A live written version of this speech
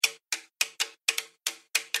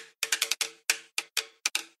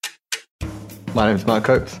My name's Mark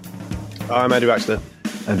Copes. I'm Andrew Baxter.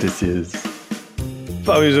 And this is...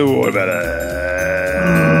 Focus of Watermelon.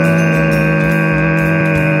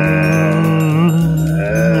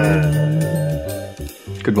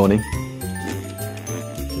 Good morning.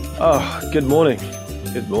 Oh, good morning.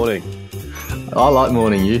 Good morning. I like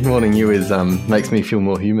morning you. Morning you is makes me feel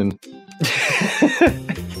more human.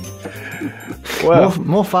 Well,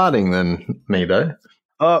 more farting than me though.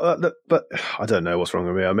 But I don't know what's wrong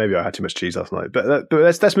with me. Maybe I had too much cheese last night. But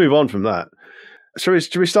let's move on from that.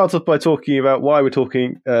 Should we start off by talking about why we're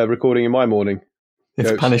recording in my morning?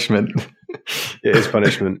 It's punishment. It is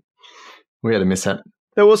punishment. We had a mishap.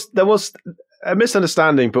 There was a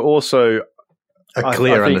misunderstanding, but also a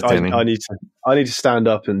clear understanding. I need to stand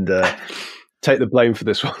up and take the blame for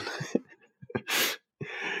this one.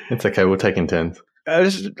 It's okay. We'll take in turns.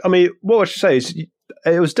 What I should say is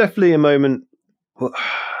it was definitely a moment.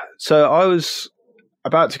 So I was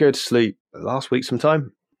about to go to sleep last week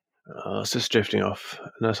sometime. I was just drifting off,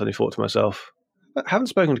 and I suddenly thought to myself, I haven't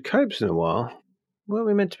spoken to Copes in a while. Were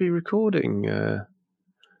we meant to be recording? We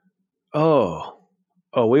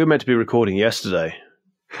were meant to be recording yesterday.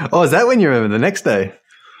 Oh, is that when you remember the next day?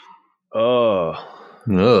 Oh.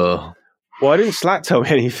 Well, I didn't Slack tell me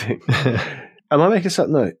anything. Am I making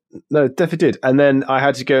something? No, definitely did. And then I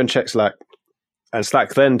had to go and check Slack. And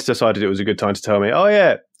Slack then decided it was a good time to tell me, oh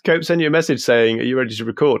yeah, Cope sent you a message saying, are you ready to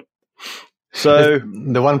record? So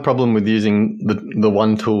the one problem with using the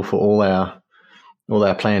one tool for all our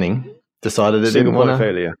planning, decided it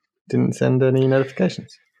didn't send any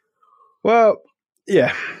notifications. Well,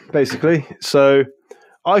 yeah, basically. So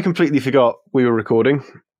I completely forgot we were recording,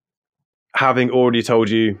 having already told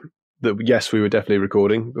you that yes, we were definitely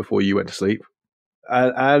recording before you went to sleep.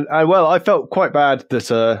 And I felt quite bad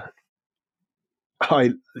that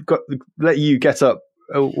I let you get up.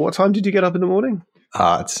 What time did you get up in the morning?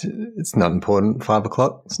 It's not important. 5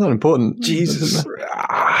 o'clock. It's not important. Jesus. So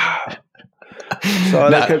I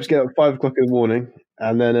let Copes get up at 5 o'clock in the morning,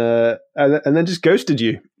 and then just ghosted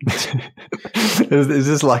you. It's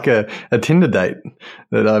just like a Tinder date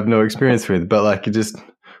that I have no experience with, but like you just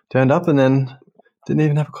turned up and then didn't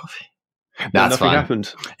even have a coffee. Nothing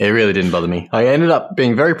happened. It really didn't bother me. I ended up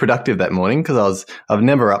being very productive that morning because I've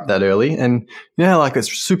never up that early, and like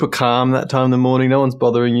it's super calm that time in the morning. No one's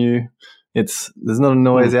bothering you. There's not a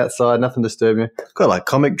noise outside, nothing disturbing you. Got like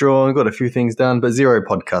comic drawing, got a few things done, but zero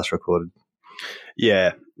podcast recorded.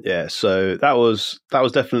 Yeah. So that was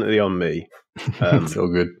definitely on me. It's all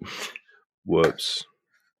good. Whoops.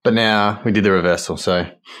 But now we did the reversal. So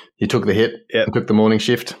you took the hit. Yep. Took the morning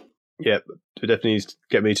shift. Yep. It definitely needs to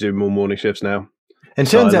get me to do more morning shifts now. And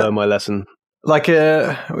turns out, I learned my lesson. Like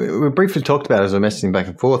we briefly talked about it as we're messaging back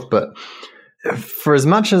and forth, but for as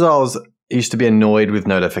much as I used to be annoyed with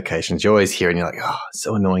notifications, you always hear and you're like, oh, it's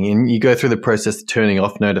so annoying. And you go through the process of turning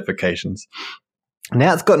off notifications.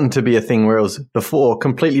 Now it's gotten to be a thing where it was before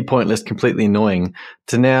completely pointless, completely annoying,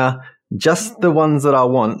 to now just the ones that I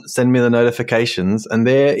want send me the notifications, and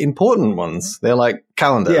they're important ones. They're like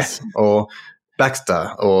calendars or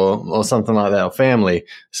Baxter or something like that, or family.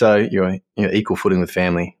 So you're equal footing with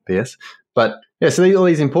family, PS. But yeah, so these are all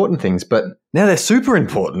these important things, but now they're super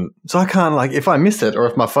important. So I can't, like, if I miss it or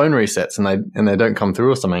if my phone resets and they don't come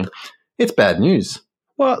through or something, it's bad news.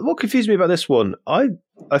 Well, what confused me about this one, I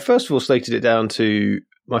first of all slated it down to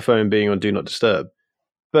my phone being on Do Not Disturb.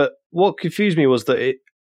 But what confused me was that it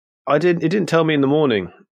didn't tell me in the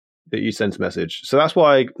morning that you sent a message. So that's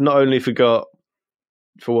why I not only forgot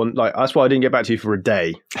for one, like that's why I didn't get back to you for a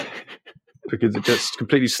day, because it just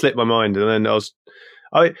completely slipped my mind. And then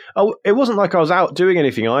it wasn't like I was out doing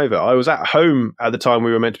anything either. I was at home at the time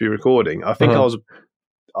we were meant to be recording. I think I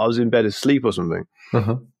was in bed asleep or something.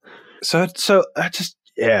 So I just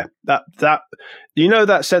that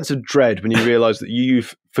that sense of dread when you realise that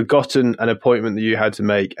you've forgotten an appointment that you had to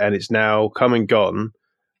make and it's now come and gone,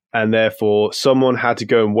 and therefore someone had to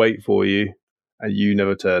go and wait for you, and you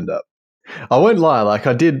never turned up. I won't lie. Like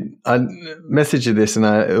I messaged you this, and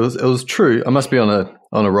it was true. I must be on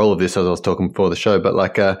a roll of this as I was talking before the show. But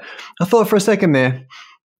like, I thought for a second there,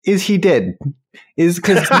 is he dead?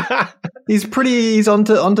 Because he's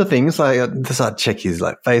onto things. Like I check his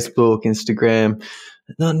like Facebook, Instagram.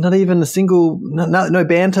 Not even a single no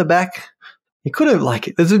banter back. He could have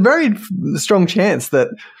there's a very strong chance that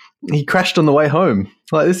he crashed on the way home.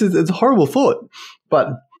 Like it's a horrible thought,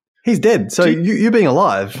 but he's dead. So you being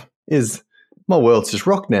alive is my world's just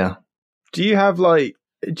rocked now. Do you have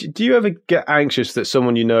do you ever get anxious that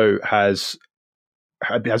someone you know has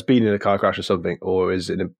been in a car crash or something, or is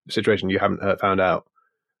in a situation you haven't found out?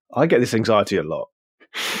 I get this anxiety a lot.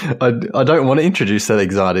 I don't want to introduce that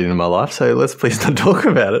anxiety into my life, so let's please not talk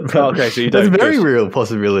about it. Oh, okay, so you don't. That's a very real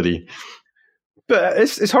possibility. But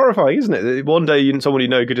it's horrifying, isn't it? One day someone you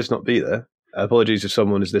know could just not be there. Apologies if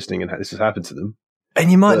someone is listening and this has happened to them.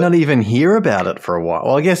 And you might not even hear about it for a while.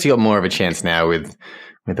 Well, I guess you got more of a chance now with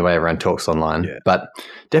the way everyone talks online. Yeah. But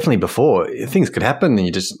definitely before, things could happen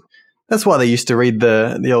and that's why they used to read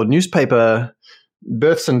the old newspaper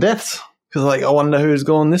births and deaths. Because I wonder who's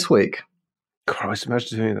gone this week. Christ,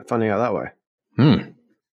 imagine finding out that way.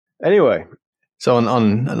 Anyway. So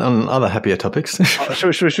on other happier topics.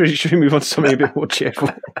 Should we move on to something a bit more cheerful?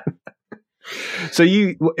 So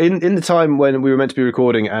you, in the time when we were meant to be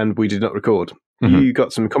recording and we did not record, you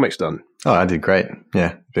got some comics done. Oh, I did great.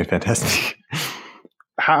 Yeah, it's been fantastic.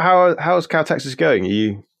 How's Cow Texas going? Are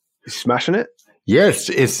you smashing it? Yes,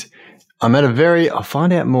 I'm at I'll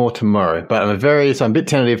find out more tomorrow, but so I'm a bit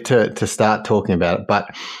tentative to start talking about it, but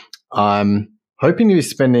I'm hoping to be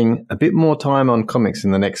spending a bit more time on comics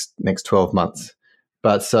in the next 12 months.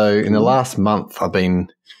 But so in the last month,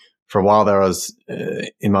 for a while there, I was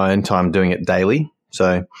in my own time doing it daily.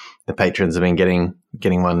 So the patrons have been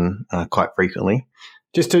getting one quite frequently,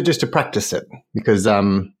 just to practice it, because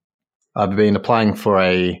I've been applying for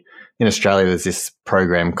in Australia. There's this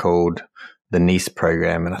program called the NEIS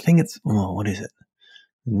program, and I think it's what is it?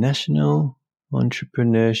 The National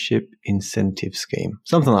Entrepreneurship Incentive Scheme,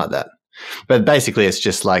 something like that. But basically, it's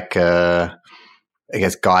just like I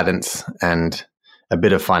guess guidance and a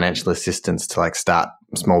bit of financial assistance to start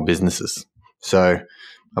small businesses. So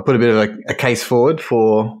I put a bit of a case forward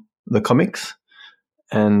for the comics,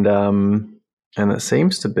 and it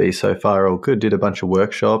seems to be so far all good. Did a bunch of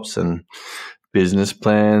workshops and business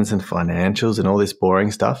plans and financials and all this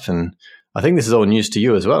boring stuff, and I think this is all news to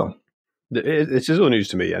you as well. This is all news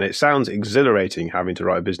to me, and it sounds exhilarating having to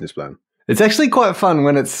write a business plan. It's actually quite fun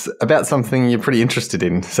when it's about something you're pretty interested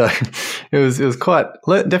in. So it was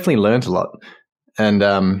definitely learned a lot. And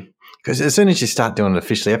because as soon as you start doing it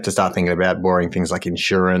officially, you have to start thinking about boring things like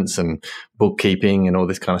insurance and bookkeeping and all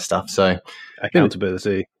this kind of stuff. So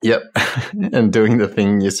accountability. Yep. And doing the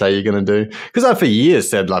thing you say you're going to do. Because I've for years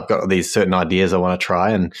said I've got these certain ideas I want to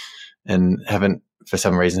try and haven't for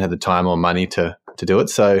some reason had the time or money to do it.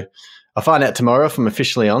 So I'll find out tomorrow if I'm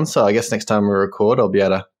officially on. So I guess next time we record, I'll be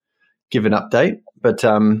able to give an update. But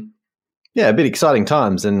yeah, a bit exciting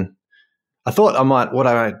times. And I thought what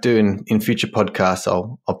I might do in future podcasts,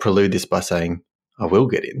 I'll prelude this by saying I will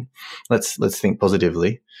get in. Let's think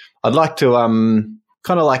positively. I'd like to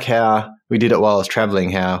kind of like how we did it while I was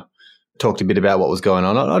traveling, how I talked a bit about what was going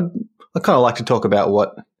on. I'd kind of like to talk about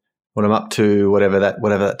what I'm up to, whatever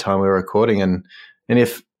that time we were recording, and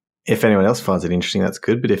if anyone else finds it interesting, that's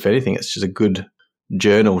good. But if anything, it's just a good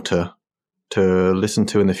journal to listen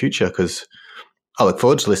to in the future, because I look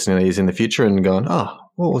forward to listening to these in the future and going,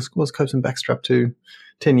 what was Copes and Baxter up to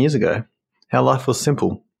 10 years ago? How life was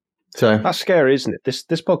simple. So that's scary, isn't it?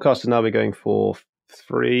 This podcast has now been going for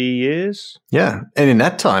 3 years. Yeah, and in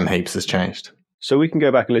that time, heaps has changed. So we can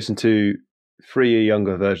go back and listen to 3 year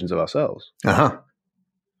younger versions of ourselves. I'm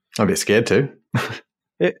a bit scared too.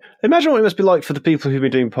 Imagine what it must be like for the people who've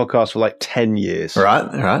been doing podcasts for 10 years.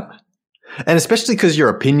 Right. And especially because your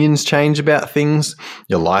opinions change about things,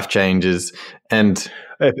 your life changes, and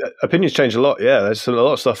opinions change a lot. Yeah, there's a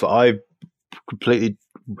lot of stuff that I completely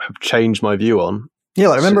have changed my view on.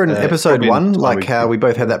 Yeah, remember in episode 1, how we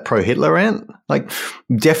both had that pro-Hitler rant?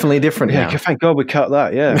 Definitely different now. Yeah, thank God we cut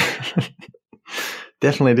that, yeah.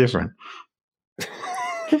 Definitely different.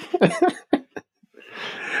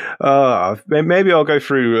 Maybe I'll go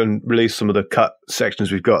through and release some of the cut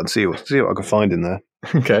sections we've got and see what I can find in there.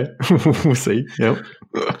 Okay, we'll see. Yep.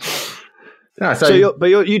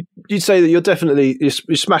 You'd say that you're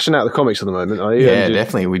smashing out the comics at the moment, are you? Yeah,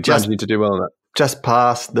 definitely. We just need to do well on that. Just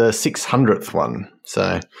passed the 600th one,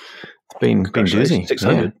 so it's been busy.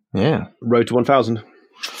 600. Yeah. Road to 1,000.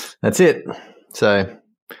 That's it. So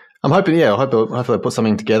I'm hoping. Yeah, hopefully I put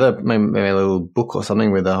something together, maybe a little book or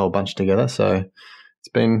something with a whole bunch together. So it's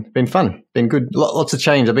been fun, been good. Lots of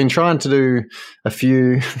change. I've been trying to do a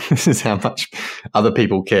few. This is how much other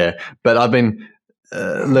people care, but I've been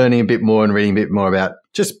learning a bit more and reading a bit more about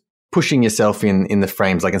just pushing yourself in the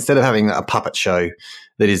frames. Instead of having a puppet show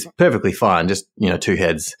that is perfectly fine, just two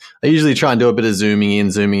heads, I usually try and do a bit of zooming in,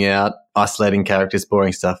 zooming out, isolating characters,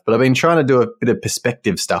 boring stuff. But I've been trying to do a bit of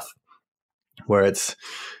perspective stuff where it's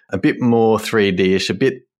a bit more 3D-ish, a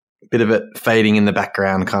bit of it fading in the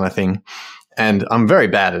background kind of thing. And I'm very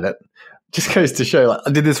bad at it. Just goes to show,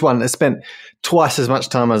 I did this one, I spent twice as much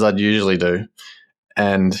time as I'd usually do.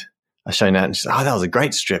 And I showed Nat and she said, that was a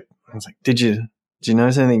great strip. I was like, did you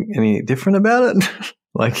notice anything any different about it?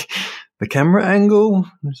 the camera angle.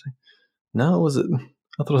 No, was it?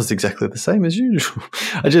 I thought it was exactly the same as usual.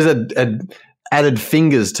 I just had added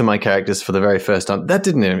fingers to my characters for the very first time. That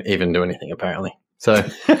didn't even do anything, apparently. So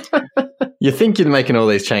you think you're making all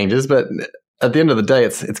these changes, but at the end of the day,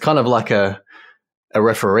 it's kind of like a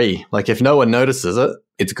referee. Like if no one notices it,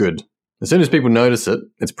 it's good. As soon as people notice it,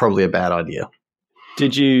 it's probably a bad idea.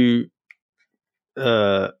 Did you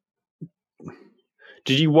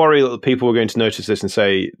worry that people were going to notice this and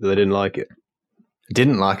say that they didn't like it?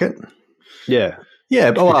 Didn't like it? Yeah.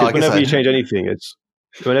 Yeah, but well, whenever you change anything,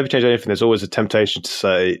 there's always a temptation to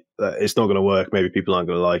say that it's not going to work. Maybe people aren't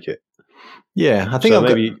going to like it. Yeah, I think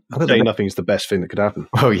saying nothing is the best thing that could happen.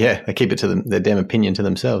 Oh yeah, they keep it to their damn opinion to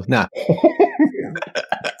themselves. Nah.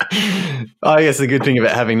 I guess the good thing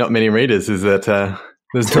about having not many readers is that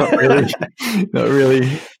there's not really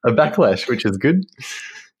a backlash, which is good.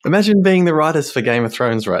 Imagine being the writers for Game of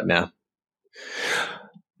Thrones right now.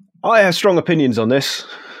 I have strong opinions on this.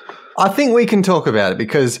 I think we can talk about it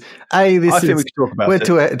because we can talk about it.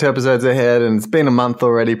 We're two episodes ahead, and it's been a month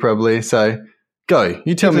already, probably. So go.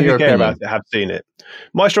 You tell me your opinion. About it, have seen it.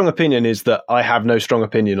 My strong opinion is that I have no strong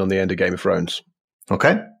opinion on the end of Game of Thrones.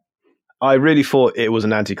 Okay. I really thought it was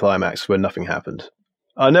an anticlimax when nothing happened.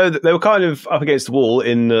 I know that they were kind of up against the wall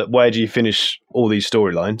in where do you finish all these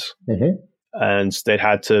storylines, and they'd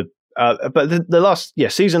had to. But the last,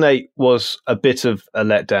 season 8 was a bit of a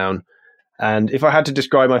letdown. And if I had to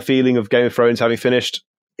describe my feeling of Game of Thrones having finished,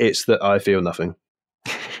 it's that I feel nothing.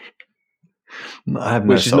 I have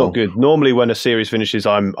no which is not good. Normally, when a series finishes,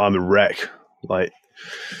 I'm a wreck. Like,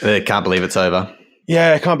 I can't believe it's over.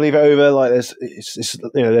 Yeah, I can't believe it's over. Like,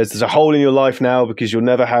 there's a hole in your life now because you'll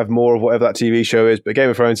never have more of whatever that TV show is. But Game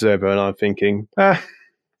of Thrones is over, and I'm thinking,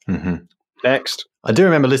 next. I do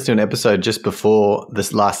remember listening to an episode just before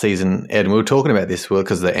this last season, Ed, and we were talking about this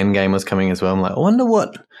because the end game was coming as well. I'm like, I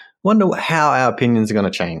wonder how our opinions are going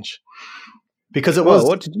to change. Because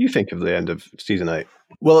what did you think of the end of season 8?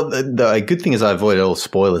 Well, the good thing is I avoided all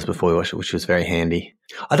spoilers before we watched it, which was very handy.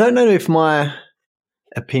 I don't know if my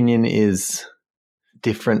opinion is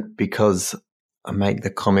different because I make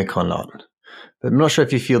the comic or not. But I'm not sure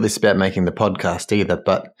if you feel this about making the podcast either.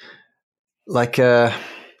 But like,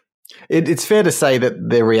 it's fair to say that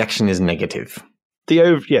their reaction is negative.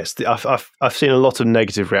 I've seen a lot of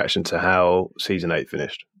negative reaction to how season 8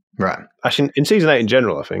 finished. Right. Actually, in season 8 in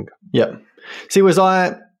general, I think. Yep. See,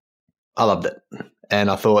 I loved it.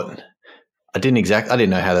 And I thought, I didn't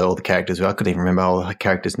know how all the characters were. I couldn't even remember all the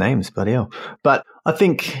characters' names, bloody hell. But I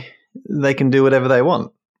think they can do whatever they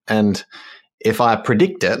want. And if I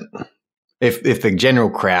predict it, if the general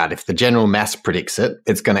crowd, if the general mass predicts it,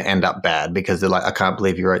 it's going to end up bad because they're like, I can't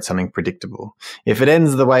believe you wrote something predictable. If it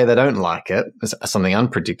ends the way they don't like it, something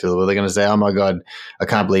unpredictable, they're going to say, oh my God, I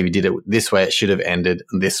can't believe you did it this way. It should have ended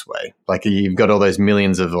this way. Like you've got all those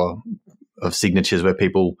millions of signatures where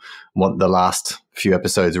people want the last few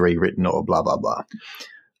episodes rewritten or blah, blah, blah.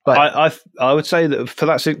 But I would say that for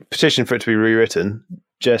that petition for it to be rewritten,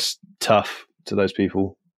 just tough to those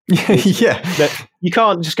people. Yeah. You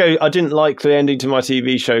can't just go, I didn't like the ending to my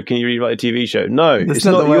TV show. Can you rewrite the TV show? No, it's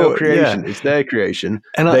not your creation. Yeah. It's their creation.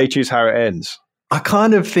 And they choose how it ends. I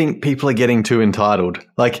kind of think people are getting too entitled.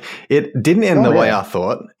 Like it didn't end the way I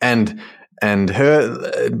thought. And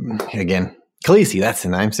her, again, Khaleesi, that's the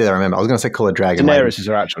name. See, I remember. I was going to say call her Dragon. Daenerys is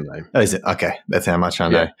her actual name. Oh, is it? Okay. That's how much I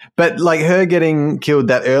know. But like her getting killed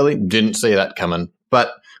that early, didn't see that coming.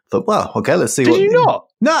 But thought, well, okay, let's see. Did you not?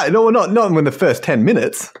 No, not in the first 10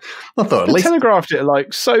 minutes. I thought they telegraphed it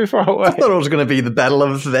like so far away. I thought it was going to be the battle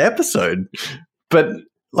of the episode. But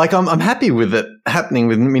like I'm happy with it happening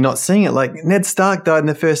with me not seeing it. Like Ned Stark died in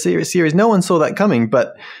the first series. No one saw that coming,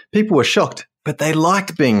 but people were shocked. But they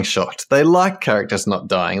liked being shocked. They liked characters not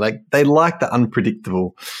dying. Like they liked the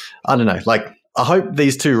unpredictable. I don't know. Like I hope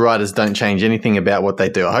these two writers don't change anything about what they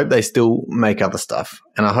do. I hope they still make other stuff.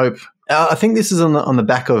 And I hope I think this is on the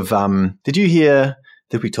back of did you hear,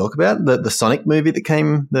 did we talk about the Sonic movie that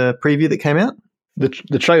came, the preview that came out?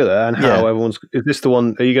 The trailer and how everyone's, is this the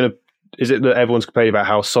one, is it that everyone's complaining about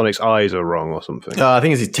how Sonic's eyes are wrong or something? I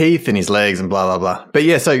think it's his teeth and his legs and blah, blah, blah. But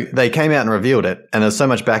yeah, so they came out and revealed it, and there's so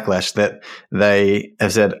much backlash that they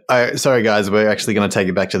have said, oh, sorry guys, we're actually going to take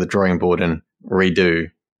it back to the drawing board and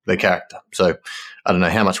redo the character. So I don't know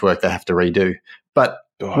how much work they have to redo. But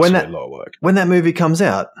when that movie comes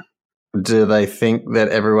out, do they think that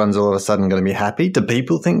everyone's all of a sudden going to be happy? Do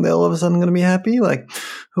people think they're all of a sudden going to be happy? Like,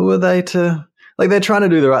 who are they to... Like, they're trying to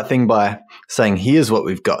do the right thing by saying, here's what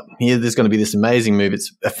we've got. There's going to be this amazing movie.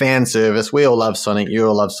 It's a fan service. We all love Sonic. You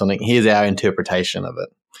all love Sonic. Here's our interpretation of it.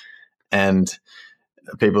 And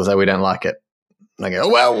people say we don't like it. And I go,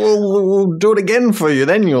 well, we'll do it again for you.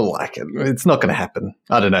 Then you'll like it. It's not going to happen.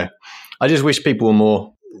 I don't know. I just wish people were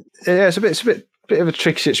more. Yeah, it's a bit of a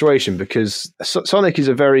tricky situation because Sonic is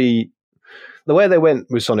the way they went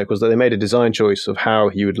with Sonic was that they made a design choice of how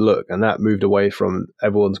he would look, and that moved away from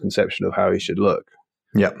everyone's conception of how he should look.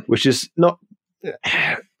 Yeah, which is not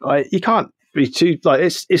like you can't be too like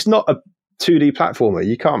it's not a 2D platformer.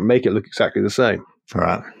 You can't make it look exactly the same. All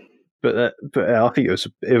right. But I think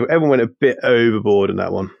everyone went a bit overboard in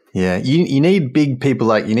that one. Yeah, you need big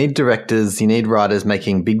people you need directors, you need writers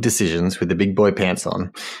making big decisions with the big boy pants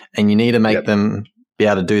on, and you need to make them be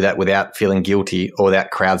able to do that without feeling guilty or without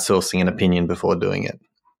crowdsourcing an opinion before doing it.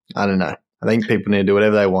 I don't know. I think people need to do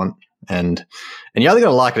whatever they want, and you're either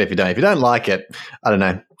going to like it if you don't. If you don't like it, I don't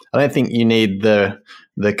know. I don't think you need the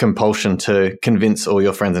compulsion to convince all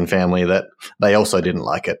your friends and family that they also didn't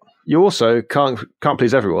like it. You also can't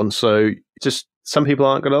please everyone, so just some people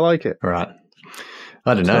aren't going to like it. Right.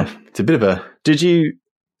 I don't know. It's a bit of a... Did you...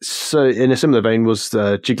 So, in a similar vein, was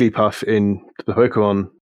Jigglypuff in the Pokemon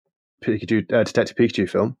Pikachu, Detective Pikachu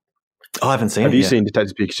film? Oh, I haven't seen it Have you seen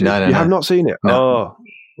Detective Pikachu? No. You have not seen it? No. Oh,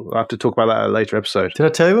 we'll have to talk about that at a later episode. Did I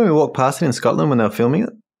tell you when we walked past it in Scotland when they were filming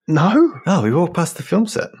it? No. Oh, we walked past the film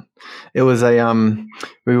set. It was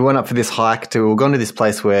we went up for this hike we were going to this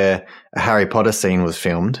place where a Harry Potter scene was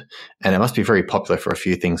filmed, and it must be very popular for a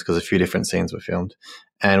few things because a few different scenes were filmed.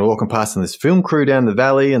 And we're walking past this film crew down the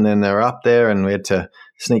valley, and then they were up there, and we had to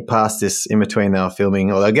sneak past this in between they were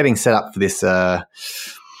filming, or they were getting set up for this. It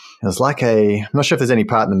was like I'm not sure if there's any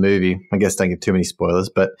part in the movie. I guess don't give too many spoilers,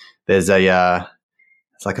 but there's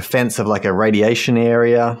it's like a fence of like a radiation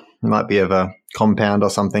area. It might be of a compound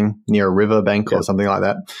or something near a river bank or something like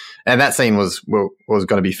that. And that scene was going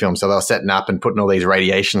to be filmed. So they were setting up and putting all these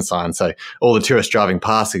radiation signs. So all the tourists driving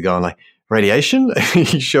past are going like, radiation? Are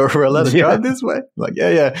you sure we're allowed to drive this way? Like,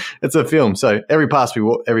 yeah, it's a film. So every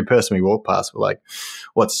person we walk past, we're like,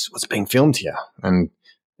 what's being filmed here? And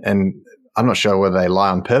I'm not sure whether they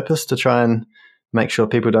lie on purpose to try and make sure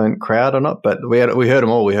people don't crowd or not. But we heard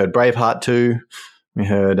them all. We heard Braveheart 2. We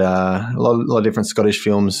heard a lot of different Scottish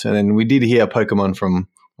films, and then we did hear Pokemon from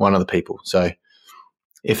one of the people. So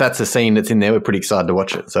if that's a scene that's in there, we're pretty excited to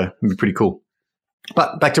watch it. So it'd be pretty cool.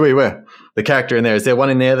 But back to where we were. The character in there, is there one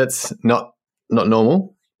in there that's not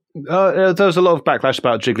normal? There was a lot of backlash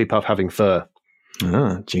about Jigglypuff having fur.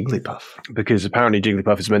 Jigglypuff. Because apparently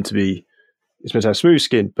Jigglypuff is meant to have smooth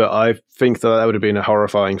skin, but I think that would have been a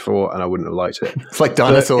horrifying thought, and I wouldn't have liked it. It's like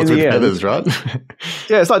dinosaurs with feathers, right?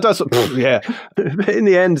 Yeah, it's like dinosaurs. Yeah. But in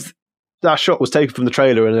the end, that shot was taken from the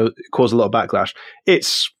trailer, and it caused a lot of backlash.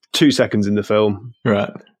 It's 2 seconds in the film.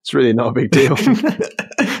 Right. It's really not a big deal.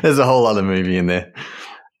 There's a whole other movie in there.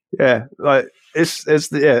 Yeah, like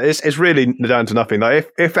it's really down to nothing.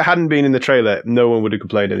 Like if it hadn't been in the trailer, no one would have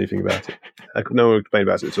complained anything about it. No one would complain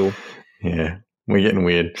about it at all. Yeah. We're getting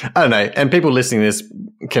weird. I don't know. And people listening to this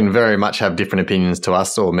can very much have different opinions to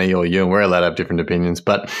us or me or you, and we're allowed to have different opinions,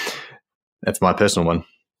 but that's my personal one.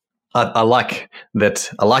 I like that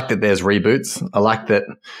there's reboots. I like that.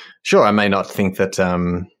 Sure, I may not think that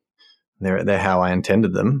they're how I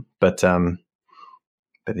intended them, but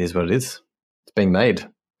it is what it is. It's being made.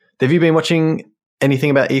 Have you been watching anything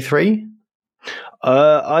about E3?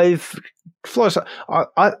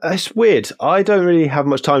 It's weird. I don't really have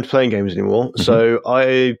much time to playing games anymore, so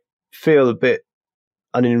I feel a bit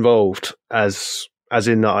uninvolved. As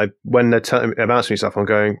in that, when they're announcing stuff, I'm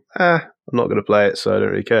going, I'm not going to play it, so I don't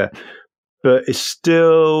really care. But it's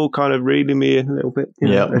still kind of reading me a little bit.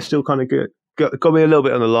 It's still kind of got me a little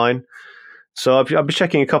bit on the line. So I've been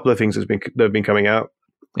checking a couple of things that have been coming out.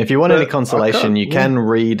 If you want any consolation, you can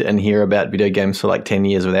read and hear about video games for like 10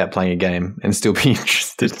 years without playing a game and still be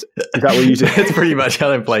interested. Is that what you do? It's pretty much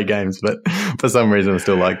how I play games, but for some reason I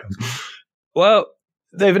still like them. Well,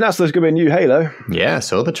 they've announced there's going to be a new Halo. Yeah, I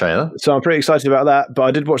saw the trailer. So I'm pretty excited about that, but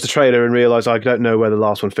I did watch the trailer and realise I don't know where the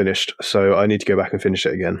last one finished, so I need to go back and finish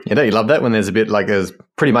it again. Yeah, don't you love that when there's there's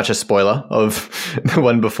pretty much a spoiler of the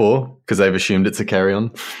one before because they've assumed it's a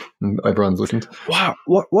carry-on and everyone's listened. Wow.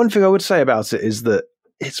 One thing I would say about it is that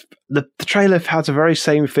it's the trailer has a very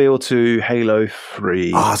same feel to Halo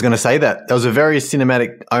 3. Oh, I was going to say that. That was a very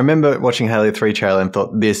cinematic... I remember watching Halo 3 trailer and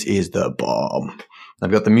thought, this is the bomb.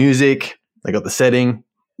 They've got the music, they got the setting.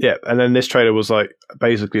 Yeah, and then this trailer was like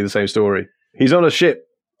basically the same story. He's on a ship.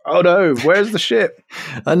 Oh no, where's the ship?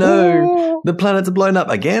 I know. The planet's blown up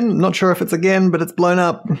again. Not sure if it's again, but it's blown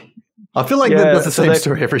up. I feel like that's the same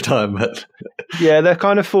story every time. But yeah, they're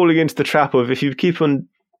kind of falling into the trap of if you keep on...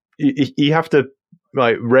 You have to...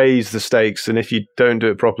 raise the stakes, and if you don't do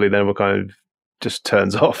it properly, then we'll kind of just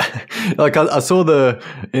turns off. Like I saw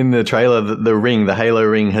in the trailer that the Halo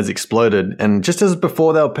ring has exploded, and just as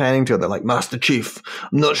before they were panning to it, they're like, Master Chief,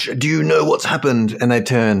 I'm not sure, do you know what's happened? And they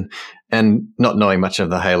turn, and not knowing much of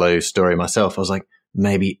the Halo story myself, I was like,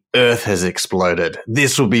 maybe Earth has exploded.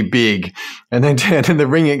 This will be big. And then turn and the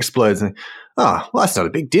ring explodes, and well, that's not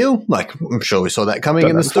a big deal. Like, I'm sure we saw that coming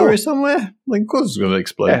in the story somewhere. Like, of course it's going to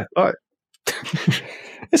explode. Yeah, right.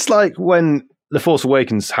 It's like when The Force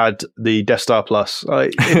Awakens had the Death Star Plus.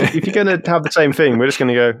 Like, if you're going to have the same thing, we're just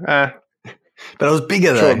going to go, But it was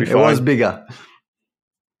bigger, though. It was bigger.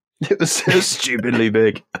 It was so stupidly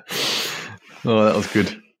big. Oh, that was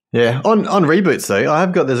good. Yeah. On reboots,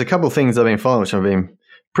 though, there's a couple of things I've been following, which I've been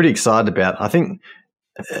pretty excited about. I think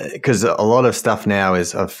because a lot of stuff now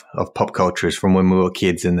is of pop culture is from when we were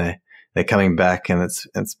kids, and they're coming back, and it's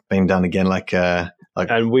being done again.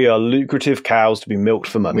 And we are lucrative cows to be milked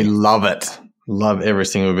for money. We love it. Love every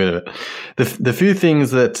single bit of it. The few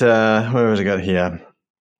things that where have I got here?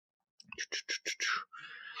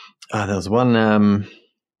 There was one.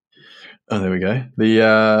 There we go.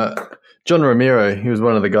 The John Romero. He was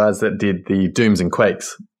one of the guys that did the Dooms and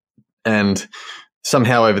Quakes, and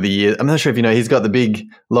somehow over the years, I'm not sure if you know, he's got the big,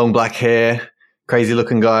 long black hair, crazy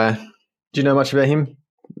looking guy. Do you know much about him?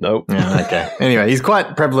 Nope. Oh, okay. Anyway, he's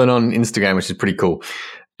quite prevalent on Instagram, which is pretty cool.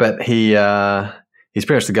 But he's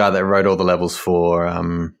pretty much the guy that wrote all the levels for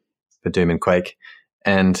Doom and Quake.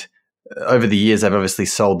 And over the years, they've obviously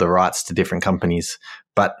sold the rights to different companies.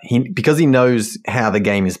 But because he knows how the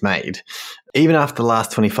game is made, even after the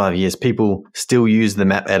last 25 years, people still use the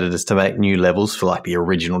map editors to make new levels for like the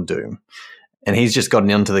original Doom. And he's just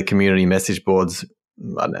gotten onto the community message boards,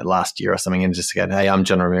 I don't know, last year or something, and just said, hey, I'm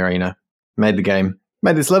John Romero, made the game,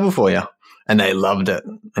 made this level for you. And they loved it.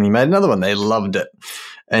 And he made another one. They loved it.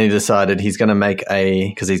 And he decided he's going to make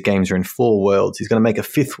because these games are in 4 worlds, he's going to make a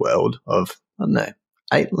 5th world of,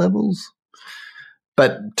 8 levels,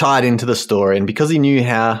 but tied into the story. And because he knew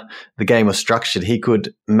how the game was structured, he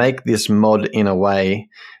could make this mod in a way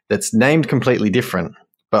that's named completely different.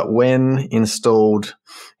 But when installed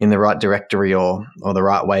in the right directory or the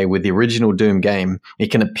right way with the original Doom game, it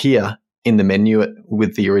can appear in the menu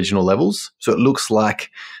with the original levels. So it looks like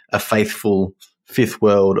a faithful 5th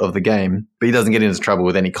world of the game, but he doesn't get into trouble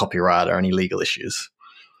with any copyright or any legal issues.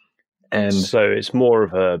 And so it's more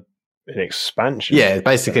of an expansion. Yeah,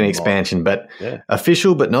 basically an expansion, but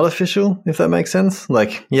official but not official, if that makes sense.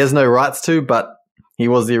 Like, he has no rights to, but he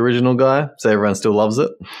was the original guy, so everyone still loves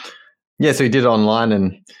it. Yeah, so he did it online,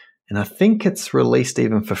 and I think it's released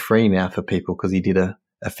even for free now for people because he did a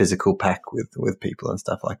physical pack with people and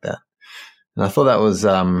stuff like that. And I thought that was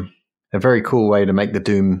a very cool way to make the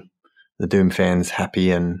Doom fans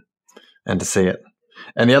happy and to see it.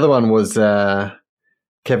 And the other one was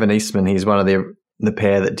Kevin Eastman. He's one of the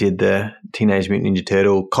pair that did the Teenage Mutant Ninja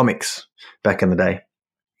Turtle comics back in the day.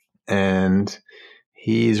 And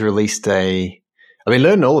he's released I've been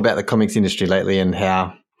learning all about the comics industry lately and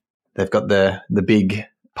how they've got the big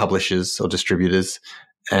publishers or distributors,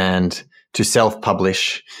 and to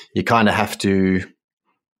self-publish, you kind of have to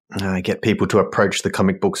get people to approach the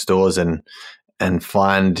comic book stores and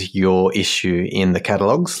find your issue in the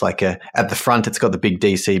catalogs. Like at the front, it's got the big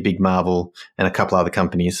DC, big Marvel, and a couple other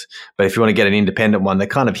companies. But if you want to get an independent one, they're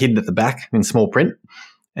kind of hidden at the back in small print.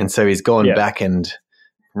 And so he's gone back and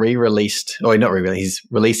re-released, or not re-released, he's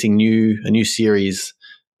releasing a new series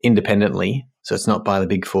independently. So it's not by the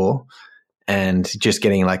big four, and just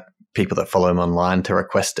getting like people that follow him online to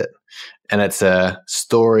request it. And it's a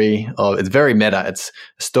story it's very meta. It's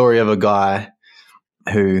a story of a guy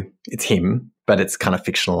who, it's him, but it's kind of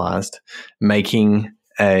fictionalized, making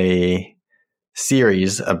a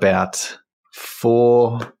series about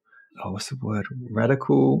 4, what's the word?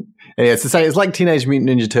 Radical. Yeah, it's the same. It's like Teenage Mutant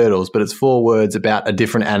Ninja Turtles, but it's 4 words about a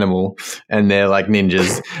different animal, and they're like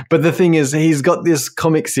ninjas. But the thing is, he's got this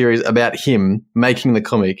comic series about him making the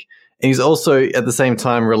comic, and he's also at the same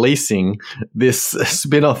time releasing this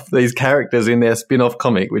spin-off, these characters in their spin-off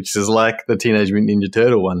comic, which is like the Teenage Mutant Ninja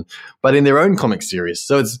Turtle one, but in their own comic series.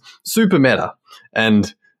 So it's super meta,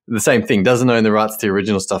 and the same thing, doesn't own the rights to the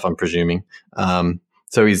original stuff, I'm presuming.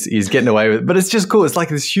 So he's getting away with it. But it's just cool. It's like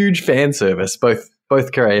this huge fan service,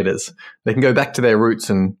 both creators. They can go back to their roots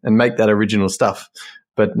and make that original stuff,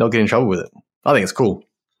 but not get in trouble with it. I think it's cool.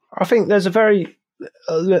 I think there's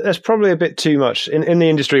there's probably a bit too much in the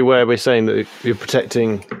industry where we're saying that you're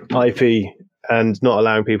protecting IP and not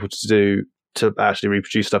allowing people to actually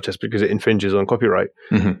reproduce stuff just because it infringes on copyright.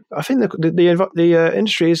 Mm-hmm. I think the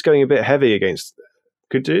industry is going a bit heavy against,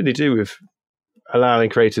 could really do with allowing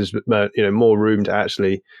creators more room to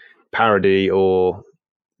actually parody or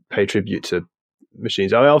pay tribute to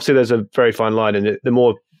machines. I mean, obviously, there's a very fine line, and the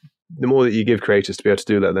more that you give creators to be able to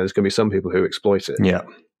do that, there's going to be some people who exploit it. Yeah.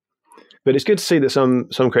 But it's good to see that some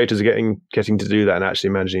creators are getting to do that and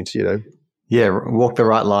actually managing to, walk the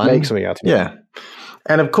right line, make something out of it. Yeah.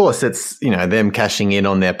 And of course, it's, them cashing in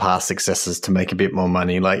on their past successes to make a bit more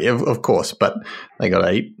money. Like, of course, but they got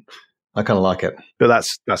to eat. I kind of like it. But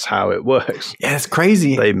that's how it works. Yeah, it's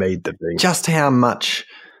crazy. They made the thing. Just how much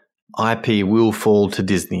IP will fall to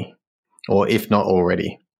Disney, or if not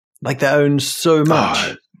already. Like, they own so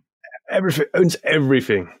much. Everything owns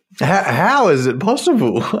everything. How is it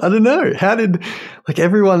possible? I don't know. How did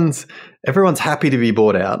everyone's happy to be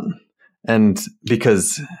bought out, and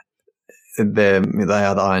because they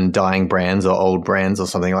either own dying brands or old brands or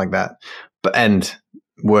something like that. And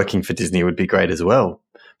working for Disney would be great as well.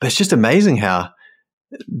 But it's just amazing how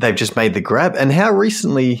they've just made the grab. And how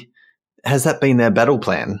recently has that been their battle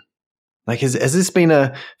plan? Like, has this been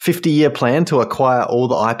a 50-year plan to acquire all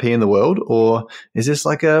the IP in the world, or is this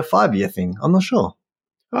like a 5-year thing? I'm not sure.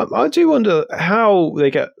 I do wonder how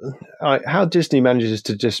how Disney manages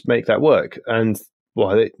to just make that work. And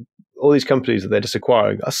all these companies that they're just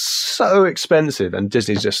acquiring are so expensive, and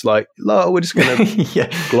Disney's just like, we're just going to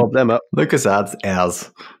glob them up. LucasArts,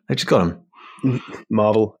 ours. They just got them.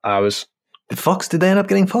 Marvel, ours. Did they end up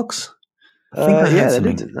getting Fox? I think they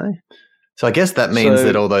did, didn't they? So I guess that means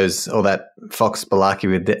that all that Fox Balaki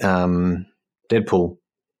with Deadpool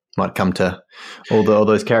might come to all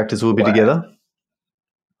those characters will be together.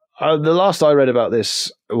 The last I read about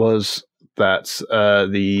this was that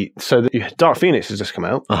the Dark Phoenix has just come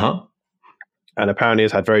out, and apparently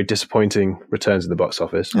has had very disappointing returns in the box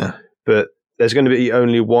office. Yeah. But there's going to be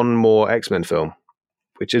only one more X-Men film,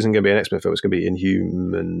 which isn't going to be an X-Men film. It's going to be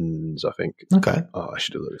Inhumans, I think. Okay. Oh, I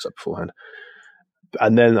should have looked this up beforehand.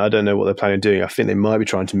 And then I don't know what they're planning on doing. I think they might be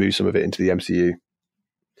trying to move some of it into the MCU.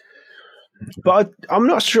 But I'm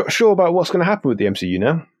not sure about what's going to happen with the MCU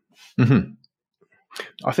now. Mm-hmm.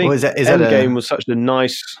 I think Endgame was such a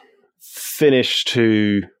nice finish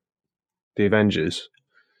to the Avengers.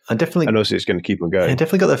 And also it's going to keep on going. I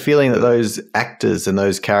definitely got the feeling that those actors and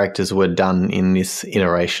those characters were done in this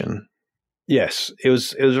iteration. Yes, it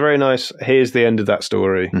was very nice. Here's the end of that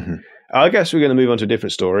story. Mm-hmm. I guess we're going to move on to a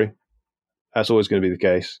different story. That's always going to be the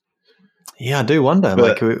case. Yeah, I do wonder.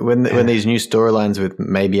 But, when these new storylines with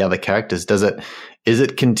maybe other characters, is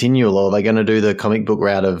it continual, or are they going to do the comic book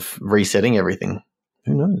route of resetting everything?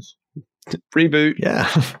 Who knows? Reboot. Yeah.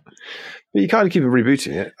 But you can't keep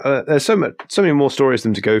rebooting it. There's so many more stories for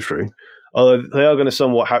them to go through. Although they are going to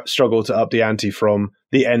somewhat struggle to up the ante from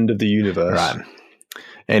the end of the universe. Right.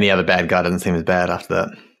 Any other bad guy doesn't seem as bad after that.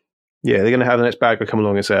 Yeah, they're going to have the next bad guy come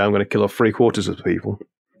along and say, I'm going to kill off 3/4 of the people.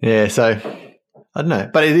 Yeah, so I don't know.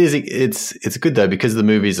 But it's good, though, because the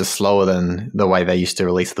movies are slower than the way they used to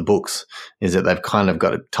release the books, is that they've kind of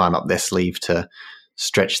got time up their sleeve to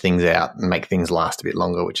stretch things out and make things last a bit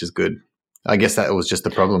longer, which is good. I guess that was just the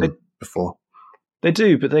problem before. They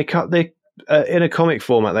do, but they in a comic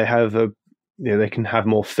format, they have they can have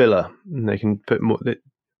more filler, and they can put more.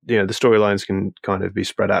 The storylines can kind of be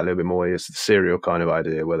spread out a little bit more. It's the serial kind of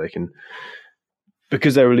idea where they can,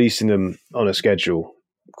 because they're releasing them on a schedule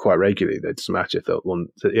quite regularly. It doesn't matter if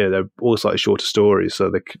they're all slightly shorter stories, so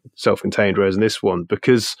they're self-contained. Whereas in this one,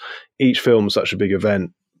 because each film is such a big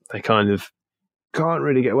event, they kind of can't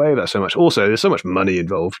really get away with that so much. Also, there's so much money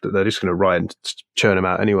involved that they're just going to write and churn them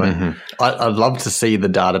out anyway. Mm-hmm. I'd love to see the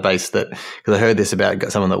database because I heard this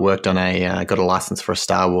about someone that worked on got a license for a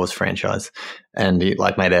Star Wars franchise, and he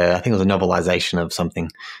made I think it was a novelization of something,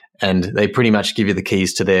 and they pretty much give you the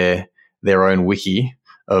keys to their own wiki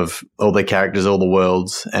of all the characters, all the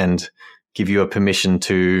worlds, and give you a permission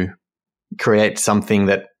to create something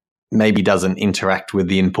that maybe doesn't interact with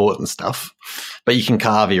the important stuff, but you can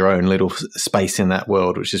carve your own little space in that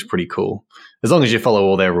world, which is pretty cool, as long as you follow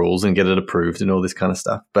all their rules and get it approved and all this kind of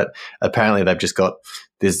stuff. But apparently they've just got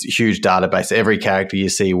this huge database. Every character you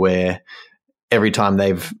see, where every time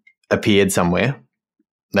they've appeared somewhere,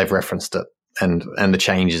 they've referenced it and the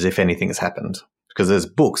changes, if anything has happened. Because there's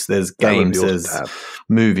books, there's games, there's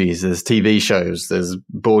movies, there's TV shows, there's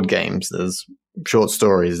board games, there's short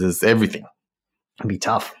stories, there's everything. It'd be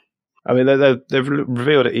tough. I mean, they've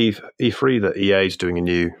revealed at E3 that EA is doing a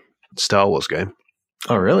new Star Wars game.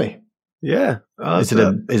 Oh, really? Yeah. Is it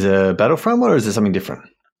a Battlefront or is it something different?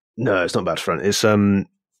 No, it's not Battlefront. It's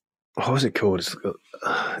what was it called?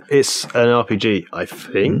 It's an RPG, I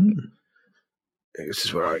think. Mm. This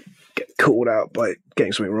is where I get called out by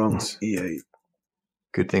getting something wrong. EA.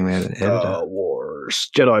 Good thing we had an editor. Star Wars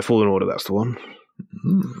Jedi Fallen Order. That's the one.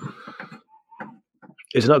 Mm.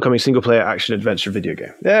 It's an upcoming single-player action-adventure video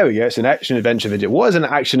game. There we go. It's an action-adventure video. What is an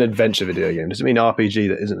action-adventure video game? Does it mean RPG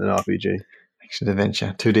that isn't an RPG?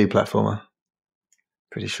 Action-adventure. 2D platformer.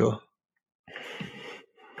 Pretty sure.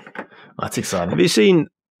 That's exciting. Have you seen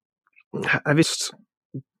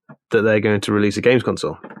that they're going to release a games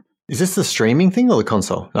console? Is this the streaming thing or the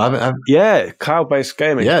console? Yeah, cloud-based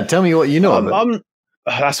gaming. Yeah, tell me what you know.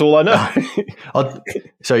 That's all I know.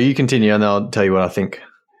 So you continue and I'll tell you what I think.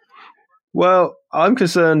 Well, I'm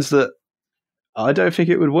concerned that I don't think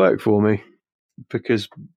it would work for me because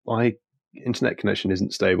my internet connection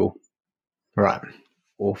isn't stable. Right.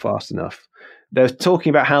 Or fast enough. They're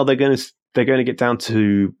talking about how they're going to get down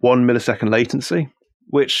to 1 millisecond latency,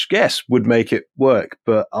 which, yes, would make it work.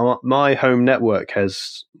 But my home network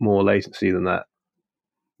has more latency than that.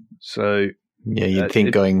 So... Yeah, you'd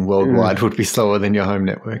think going worldwide would be slower than your home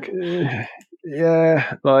network.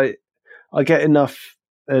 Yeah, like I get enough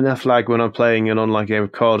lag when I'm playing an online game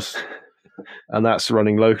of COD, and that's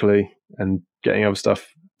running locally and getting other stuff.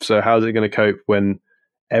 So how's it going to cope when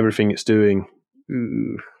everything it's doing?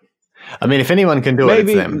 I mean, if anyone can do it,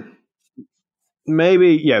 it's them.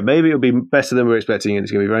 Maybe it'll be better than we're expecting, and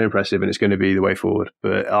it's going to be very impressive, and it's going to be the way forward.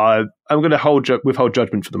 But I'm going to withhold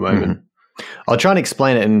judgment for the moment. Mm-hmm. I'll try and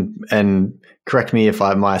explain it and correct me if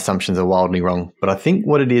my assumptions are wildly wrong. But I think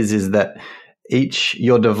what it is that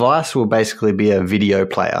your device will basically be a video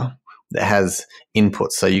player that has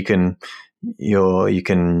inputs. So you can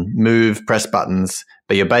move, press buttons,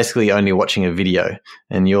 but you're basically only watching a video,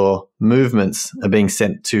 and your movements are being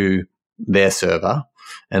sent to their server,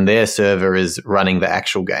 and their server is running the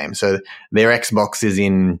actual game. So their Xbox is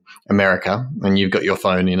in America, and you've got your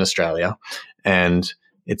phone in Australia, and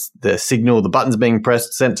it's the signal, the buttons being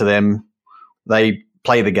pressed, sent to them. They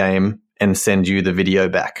play the game and send you the video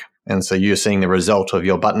back. And so you're seeing the result of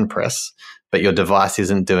your button press, but your device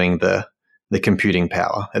isn't doing the computing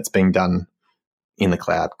power. It's being done in the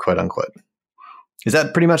cloud, quote unquote. Is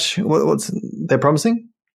that pretty much what they're promising?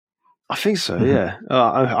 I think so, yeah.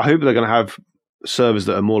 I hope they're going to have servers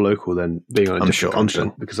that are more local than being on a different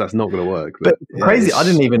continent, because that's not going to work. But crazy, I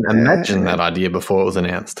didn't even imagine that idea before it was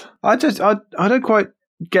announced. I don't quite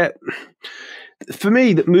get, for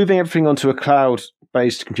me, that moving everything onto a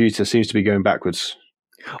cloud-based computer seems to be going backwards.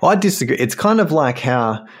 I disagree. It's kind of like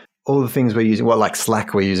how all the things we're using, like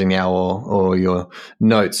Slack we're using now, or your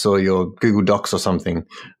notes or your Google Docs or something,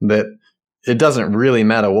 that it doesn't really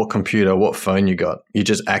matter what computer, what phone you got. You're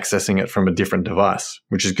just accessing it from a different device,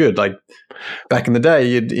 which is good. Like back in the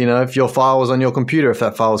day, if your file was on your computer, if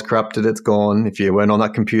that file was corrupted, it's gone. If you weren't on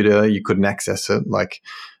that computer, you couldn't access it. Like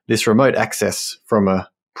this remote access from a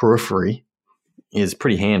periphery is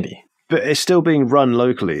pretty handy. But it's still being run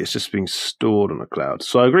locally. It's just being stored on the cloud.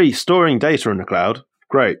 So I agree, storing data in the cloud,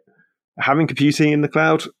 great. Having computing in the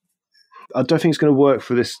cloud, I don't think it's going to work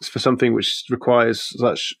for something which requires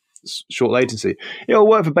such short latency. It'll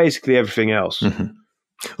work for basically everything else. Mm-hmm.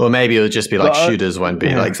 Or maybe it'll just be like shooters won't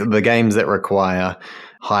be. Like the games that require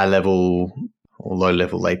high level or low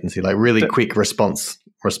level latency, like really quick response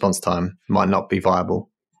time might not be viable.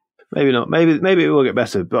 Maybe not. Maybe it will get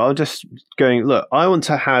better. But I'm just going, look, I want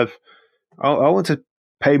to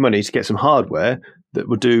pay money to get some hardware that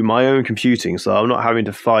will do my own computing, so I'm not having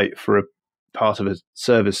to fight for a part of a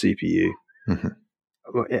server CPU. Mm-hmm.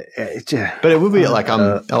 Yeah. But it would be like,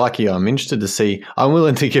 I like you. I'm interested to see. I'm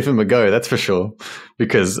willing to give him a go, that's for sure,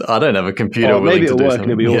 because I don't have a computer willing to do something. Maybe it'll work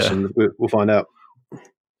and it'll be awesome. We'll find out.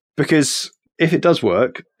 Because if it does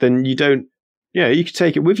work, then you can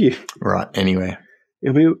take it with you. Right, anyway.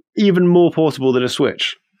 It'll be even more portable than a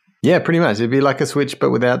Switch. Yeah, pretty much. It'd be like a Switch,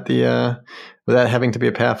 but without without having to be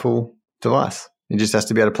a powerful device. It just has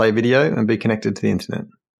to be able to play video and be connected to the internet.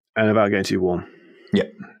 And without getting too warm.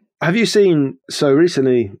 Yep. Have you seen, so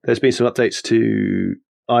recently there's been some updates to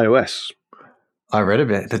iOS. I read a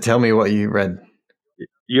bit, but tell me what you read.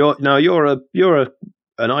 You're an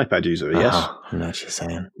iPad user, yes? I know what you're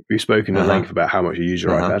saying. We've spoken at length about how much you use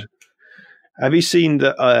your iPad. Have you seen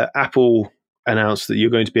that Apple announced that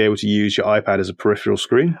you're going to be able to use your iPad as a peripheral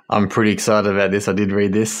screen? I'm pretty excited about this. I did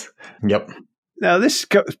read this. Yep. Now, this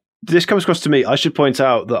comes across to me. I should point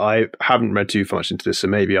out that I haven't read too much into this, so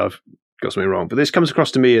maybe I've got something wrong. But this comes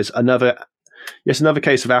across to me as another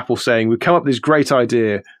case of Apple saying, we've come up with this great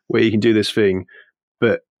idea where you can do this thing,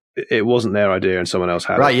 but it wasn't their idea and someone else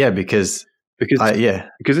had it. Right, yeah, because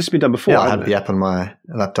this has been done before. Yeah, I have the app on my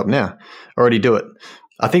laptop now. already do it.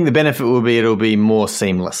 I think the benefit will be it'll be more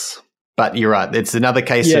seamless. But you're right. It's another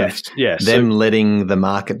case of them letting the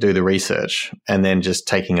market do the research and then just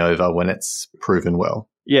taking over when it's proven well.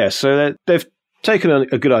 Yeah, so they've taken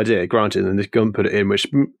a good idea, granted, and they've gone and put it in, which,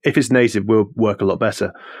 if it's native, will work a lot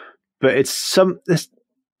better. But it's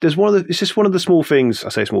it's just one of the small things. I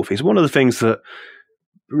say small things. One of the things that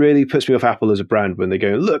really puts me off Apple as a brand when they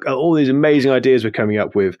go, look at all these amazing ideas we're coming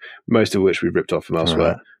up with, most of which we've ripped off from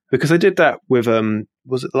elsewhere. Right. Because they did that with,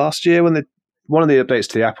 was it last year when one of the updates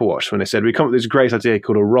to the Apple Watch, when they said, we come up with this great idea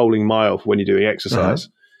called a rolling mile for when you're doing exercise.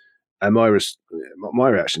 And my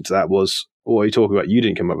reaction to that was, what are you talking about? You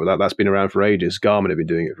didn't come up with that. That's been around for ages. Garmin have been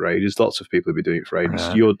doing it for ages. Lots of people have been doing it for ages.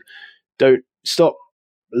 Right. Don't stop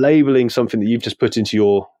labeling something that you've just put into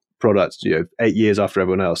your product, 8 years after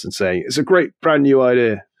everyone else, and saying it's a great brand new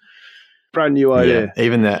idea. Yeah,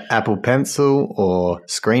 even the Apple Pencil or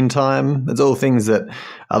Screen Time, it's all things that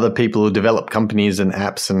other people who develop companies and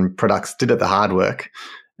apps and products did at the hard work.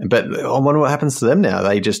 But I wonder what happens to them now.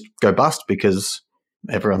 They just go bust because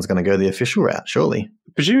everyone's going to go the official route, surely.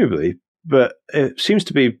 Presumably, but it seems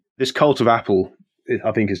to be this cult of Apple,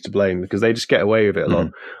 I think, is to blame because they just get away with it a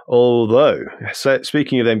lot. Although,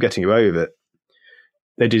 speaking of them getting away with it,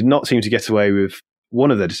 they did not seem to get away with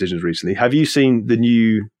one of their decisions recently. Have you seen the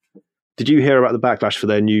new... Did you hear about the backlash for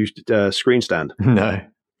their new screen stand? No.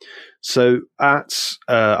 So I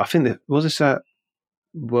think was this at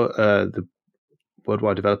the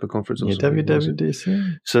Worldwide Developer Conference? Or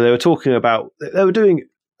WWDC. So they were doing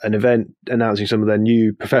an event announcing some of their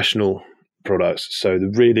new professional products. So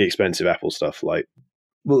the really expensive Apple stuff, like,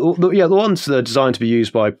 the ones that are designed to be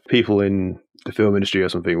used by people in the film industry or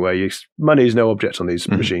something, where money is no object on these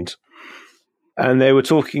machines. And they were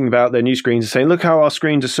talking about their new screens and saying, look how our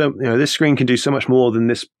screens are so, this screen can do so much more than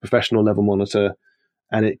this professional level monitor.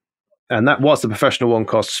 And that was the professional one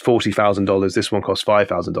costs $40,000. This one costs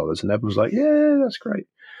 $5,000. And everyone was like, yeah, that's great.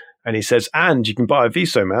 And he says, and you can buy a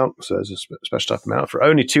VESO mount. So there's a special type of mount for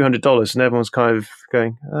only $200. And everyone's kind of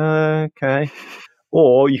going, okay.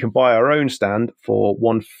 Or you can buy our own stand for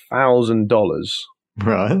 $1,000.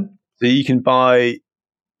 Right. So you can buy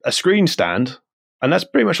a screen stand, and that's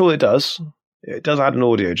pretty much all it does. It does add an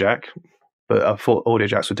audio jack, but I thought audio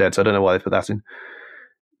jacks were dead, so I don't know why they put that in.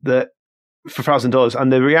 That for $1,000,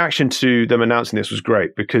 and the reaction to them announcing this was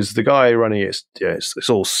great because the guy running it's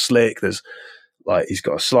all slick. There's like he's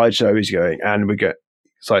got a slideshow. He's going, and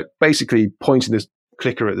it's like basically pointing this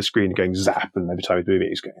clicker at the screen and going zap, and every time he's moving,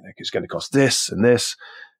 he's going, it's going to cost this and this.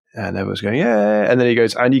 And everyone's going, yeah. And then he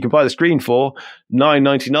goes, and you can buy the screen for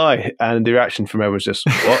 $9.99. And the reaction from everyone's just,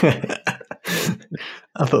 what?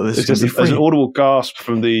 I thought this was just there's an audible gasp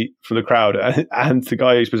from the crowd, and the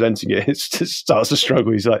guy who's presenting it just starts to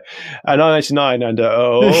struggle. He's like, $9.99, and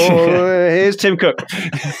here's Tim Cook.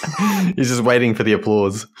 He's just waiting for the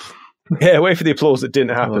applause. Yeah, wait for the applause that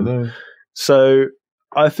didn't happen. Oh, no. So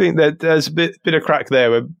I think that there's a bit of crack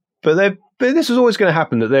there, but this was always going to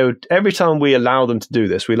happen. That they would, every time we allow them to do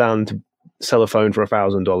this, we allow them to sell a phone for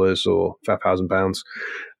 $1,000 or £1,000.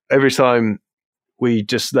 Every time we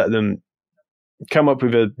just let them come up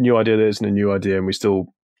with a new idea that isn't a new idea, and we still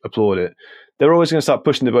applaud it, they're always going to start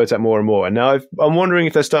pushing the boat out more and more. And now I'm wondering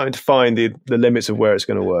if they're starting to find the limits of where it's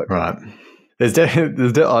going to work. Right.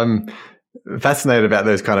 I'm fascinated about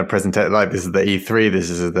those kind of presentations. Like this is the E3, this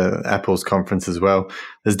is the Apple's conference as well.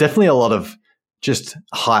 There's definitely a lot of just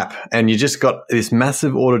hype, and you just got this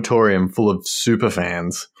massive auditorium full of super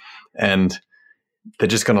fans, and they're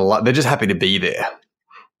just they're just happy to be there,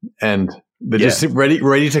 and they're just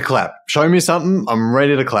ready to clap. Show me something, I'm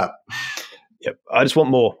ready to clap. Yep, I just want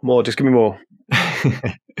more. Just give me more.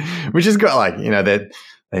 Which is good. Like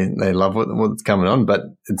they love what's coming on, but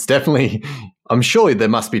it's definitely. I'm sure there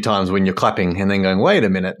must be times when you're clapping and then going, wait a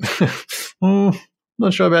minute,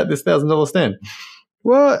 not sure about this $1,000 stand.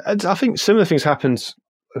 Well, I think similar things happen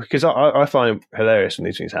because I find it hilarious when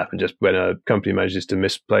these things happen, just when a company manages to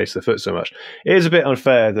misplace their foot so much. It is a bit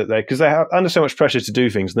unfair that because they're under so much pressure to do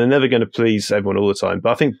things, and they're never going to please everyone all the time.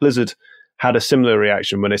 But I think Blizzard had a similar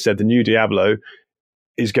reaction when they said the new Diablo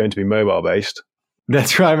is going to be mobile-based.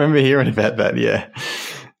 That's right. I remember hearing about that, yeah.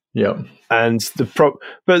 Yep. And the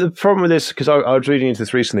problem with this, because I was reading into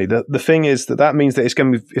this recently, the thing is that means that it's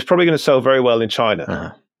probably going to sell very well in China.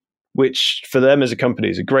 Uh-huh. Which for them as a company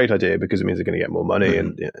is a great idea because it means they're going to get more money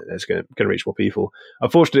and it's going to reach more people.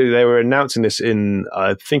 Unfortunately, they were announcing this in,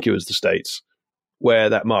 I think it was the States, where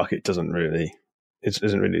that market isn't really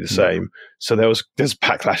the same. So there's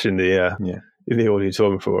backlash in the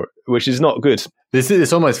auditorium for it, which is not good.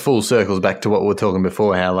 This almost full circles back to what we were talking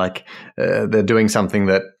before, how like they're doing something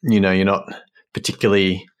that you're not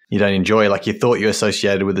particularly. You don't enjoy, like you thought you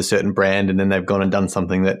associated with a certain brand, and then they've gone and done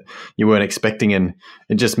something that you weren't expecting, and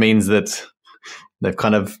it just means that they've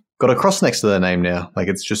kind of got a cross next to their name now. Like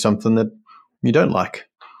it's just something that you don't like,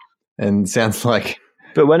 and sounds like.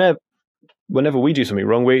 But whenever we do something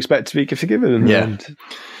wrong, we expect to be forgiven. Yeah.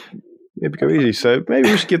 Maybe go easy. So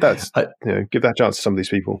maybe we should give that give that chance to some of these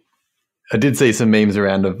people. I did see some memes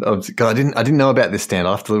around of because I didn't know about this stand.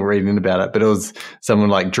 I have to read in about it, but it was someone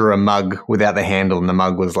like drew a mug without the handle, and the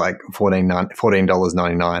mug was like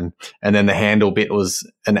 $14.99, and then the handle bit was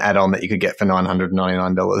an add-on that you could get for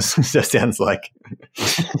 $999. It just sounds like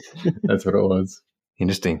that's what it was.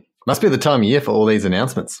 Interesting. Must be the time of year for all these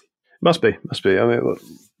announcements. Must be. I mean,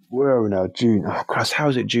 where are we now? June. Oh, Christ, how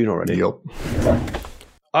is it June already? Yep.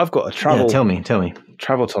 I've got a travel. Yeah, tell me.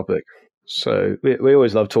 Travel topic. So we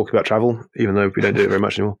always love talking about travel, even though we don't do it very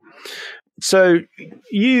much anymore. So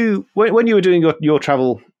when you were doing your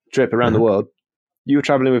travel trip around the world, you were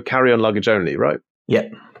traveling with carry-on luggage only, right? Yeah.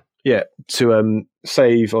 Yeah, to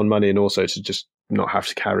save on money and also to just not have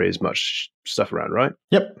to carry as much stuff around, right?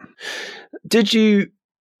 Yep. Did you?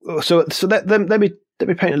 So let me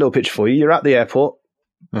paint a little picture for you. You're at the airport.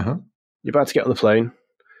 Uh-huh. You're about to get on the plane,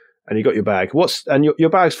 and you got your bag. Your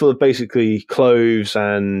bag's full of basically clothes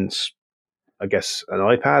and, I guess, an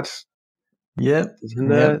iPad. Yeah. Isn't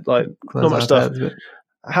there? Yep. Like, clothes, not much stuff.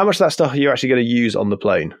 How much of that stuff are you actually going to use on the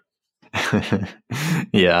plane?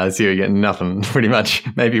 Yeah, I see you're getting nothing, pretty much.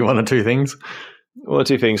 Maybe one or two things. One or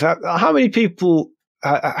two things. How many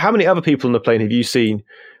other people on the plane have you seen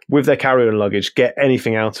with their carry-on luggage get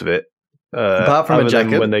anything out of it? Apart from a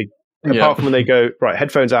jacket. Apart from when they go, right,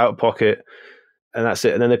 headphones out of pocket, and that's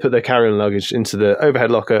it. And then they put their carry-on luggage into the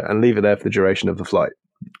overhead locker and leave it there for the duration of the flight.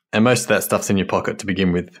 And most of that stuff's in your pocket to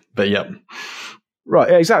begin with. But yep. Right,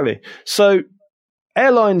 yeah, exactly. So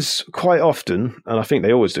airlines quite often, and I think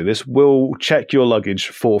they always do this, will check your luggage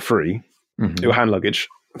for free, your hand luggage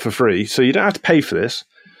for free. So you don't have to pay for this.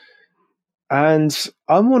 And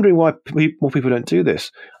I'm wondering why more people don't do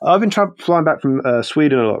this. I've been flying back from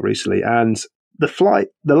Sweden a lot recently, and the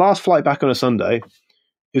last flight back on a Sunday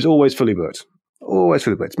is always fully booked. Always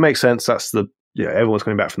fully booked. Makes sense. That's everyone's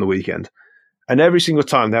coming back from the weekend. And every single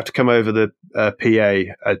time they have to come over the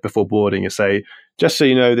PA before boarding and say, just so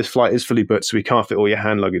you know, this flight is fully booked, so we can't fit all your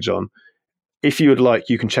hand luggage on. If you would like,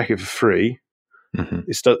 you can check it for free.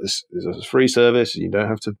 It's a free service. You don't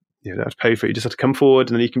have to pay for it. You just have to come forward,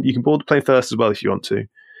 and then you can board the plane first as well if you want to.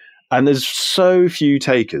 And there's so few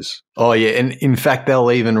takers. Oh, yeah. And in fact,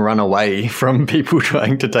 they'll even run away from people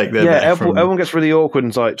trying to take their bag. Yeah, everyone gets really awkward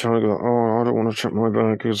and like trying to go, I don't want to check my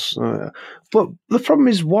bag. But the problem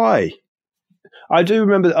is why? I do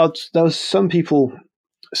remember there was some people.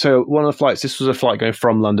 So one of the flights, this was a flight going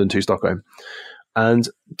from London to Stockholm. And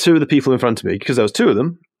two of the people in front of me, because there was two of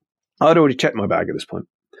them, I'd already checked my bag at this point.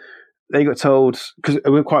 They got told, because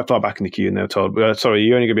we were quite far back in the queue, and they were told, sorry,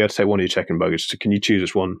 you're only going to be able to take one of your check-in luggage, so can you choose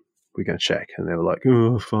which one we're going to check? And they were like,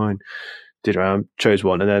 oh, fine. Did around, chose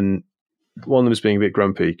one. And then one of them was being a bit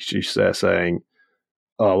grumpy. She's there saying,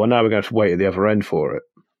 oh, well, now we're going to have to wait at the other end for it.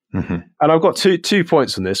 And I've got two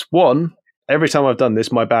points on this. One, every time I've done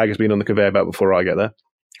this, my bag has been on the conveyor belt before I get there.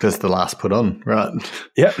 Because the last put on, right?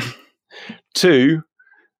 Yep. Two,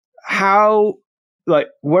 how,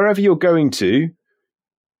 wherever you're going to,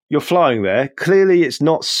 you're flying there. Clearly, it's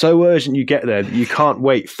not so urgent you get there that you can't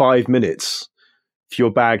wait 5 minutes for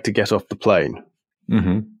your bag to get off the plane.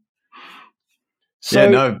 So, yeah,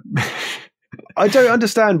 no. I don't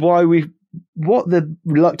understand what the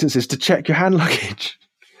reluctance is to check your hand luggage.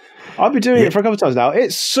 I've been doing it for a couple of times now.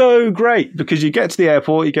 It's so great because you get to the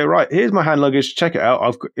airport, you go, right, here's my hand luggage, check it out.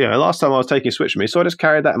 Last time I was taking a switch with me, so I just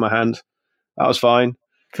carried that in my hand. That was fine.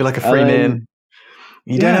 Feel like a free man.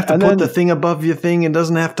 You don't have to put the thing above your thing. It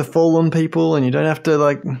doesn't have to fall on people, and you don't have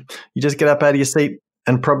to you just get up out of your seat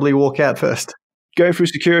and probably walk out first. Going through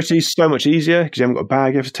security is so much easier because you haven't got a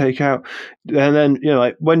bag you have to take out. And then,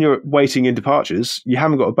 when you're waiting in departures, you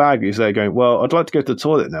haven't got a bag. You're there going, well, I'd like to go to the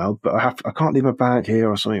toilet now, but I can't leave my bag here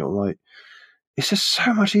or something. It's just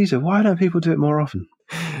so much easier. Why don't people do it more often?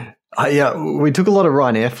 We took a lot of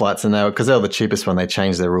Ryanair flights, and because they were the cheapest one, they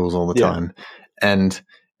changed their rules all the time. And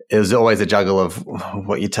it was always a juggle of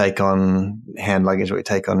what you take on hand luggage, what you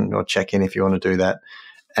take on or check-in if you want to do that.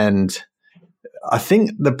 And I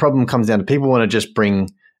think the problem comes down to people want to just bring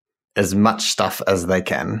as much stuff as they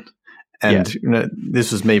can. And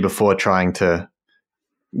this was me before trying to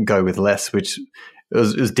go with less, which it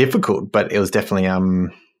was difficult, but it was definitely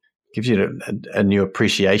gives you a new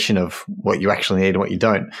appreciation of what you actually need and what you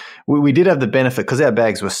don't. We did have the benefit because our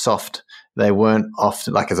bags were soft. They weren't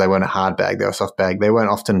often, as they weren't a hard bag, they were a soft bag. They weren't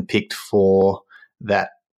often picked for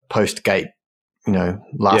that post-gate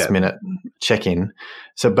last minute check in.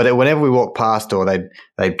 So, but whenever we walk past, or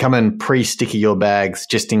they'd come and pre-sticky your bags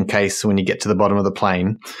just in case when you get to the bottom of the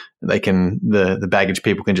plane, the baggage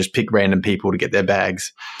people can just pick random people to get their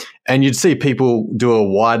bags. And you'd see people do a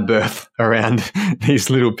wide berth around these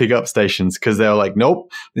little pickup stations because they were like,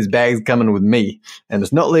 nope, this bag's coming with me and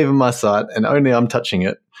it's not leaving my sight and only I'm touching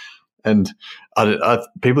it. And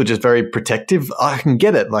people are just very protective. I can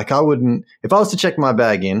get it. Like, I wouldn't, if I was to check my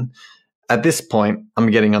bag in, at this point, I'm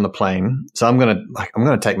getting on the plane, so I'm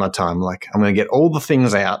gonna take my time. Like, I'm gonna get all the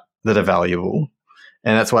things out that are valuable,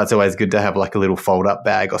 and that's why it's always good to have like a little fold-up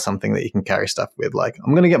bag or something that you can carry stuff with. Like,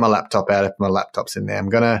 I'm gonna get my laptop out if my laptop's in there. I'm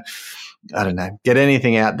gonna, I don't know, get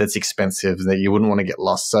anything out that's expensive that you wouldn't want to get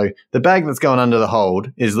lost. So the bag that's going under the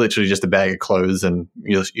hold is literally just a bag of clothes and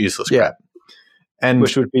useless crap. And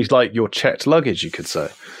which would be like your checked luggage, you could say.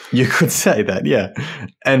 You could say that, yeah.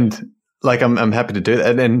 And like, I'm happy to do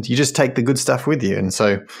that. And you just take the good stuff with you. And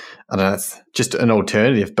so, I don't know, it's just an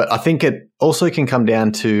alternative. But I think it also can come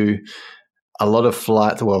down to a lot of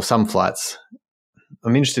flights, well, some flights.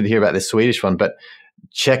 I'm interested to hear about this Swedish one, but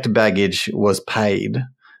checked baggage was paid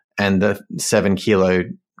and the 7 kilo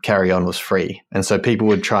carry-on was free. And so people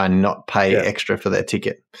would try and not pay extra for their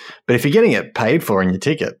ticket. But if you're getting it paid for in your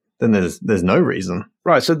ticket, then there's no reason.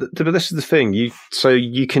 Right. So but this is the thing.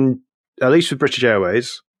 You can, at least with British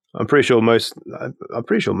Airways, I'm pretty sure most of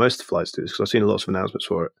the flights do this because I've seen lots of announcements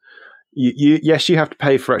for it. Yes, you have to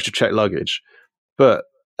pay for extra checked luggage, but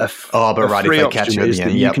if they catch you at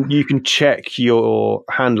the end, you can check your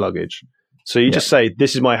hand luggage. So you just say,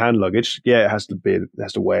 "This is my hand luggage." Yeah, it has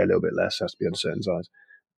to weigh a little bit less. It has to be on a certain size,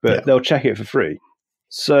 but they'll check it for free.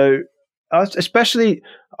 So especially,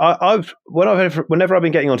 whenever I've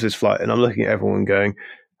been getting onto this flight and I'm looking at everyone going,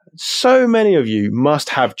 so many of you must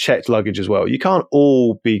have checked luggage as well. You can't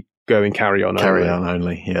all be going carry-on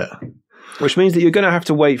only, yeah. Which means that you're going to have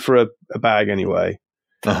to wait for a bag anyway.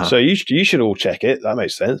 Uh-huh. So you should all check it. That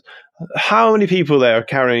makes sense. How many people there are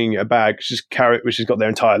carrying a bag which has got their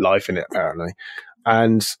entire life in it, apparently,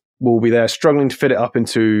 and will be there struggling to fit it up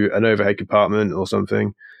into an overhead compartment or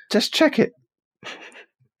something? Just check it.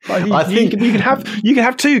 Like you can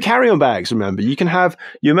have 2 carry-on bags. Remember, you can have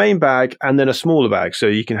your main bag and then a smaller bag. So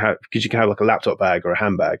you can have like a laptop bag or a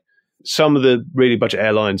handbag. Some of the really budget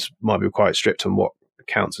airlines might be quite strict on what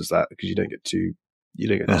counts as that because you don't get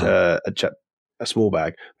a small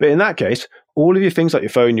bag. But in that case, all of your things like your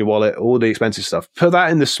phone, your wallet, all the expensive stuff, put that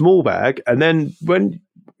in the small bag, and then when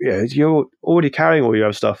you're already carrying all your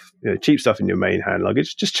other stuff, cheap stuff in your main hand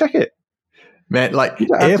luggage, just check it. Man, like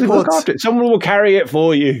airports, someone will carry it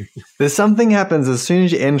for you. There's something happens as soon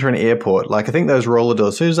as you enter an airport. Like, I think those roller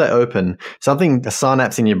doors, as soon as they open, a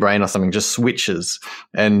synapse in your brain or something just switches,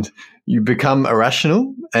 and you become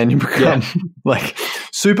irrational, and you become like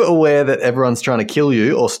super aware that everyone's trying to kill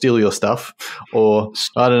you or steal your stuff, or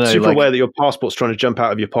I don't know, super aware that your passport's trying to jump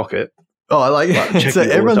out of your pocket. Oh, so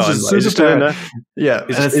everyone's just super is it still in there? Yeah,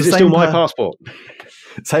 is it still my passport?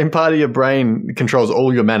 Same part of your brain controls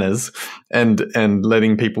all your manners and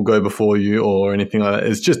letting people go before you or anything like that.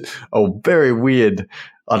 It's just a very weird,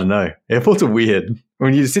 I don't know. Airports are weird.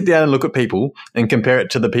 When you sit down and look at people and compare it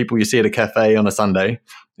to the people you see at a cafe on a Sunday,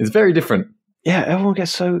 it's very different. Yeah, everyone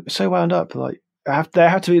gets so wound up. Like, they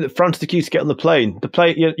have to be at the front of the queue to get on the plane. The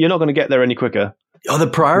plane, you're not going to get there any quicker. Oh, the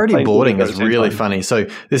priority boarding is really funny. So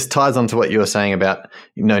this ties on to what you were saying about,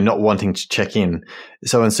 not wanting to check in.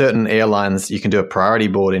 So in certain airlines, you can do a priority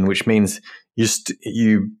boarding, which means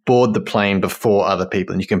you board the plane before other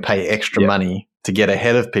people and you can pay extra money to get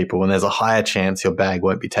ahead of people, and there's a higher chance your bag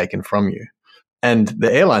won't be taken from you. And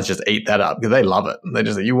the airlines just eat that up because they love it. They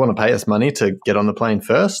just say, you want to pay us money to get on the plane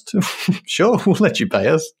first? Sure, we'll let you pay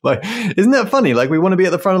us. Like, isn't that funny? Like, we want to be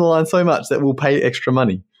at the front of the line so much that we'll pay extra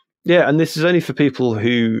money. Yeah, and this is only for people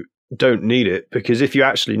who don't need it, because if you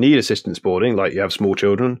actually need assistance boarding, like you have small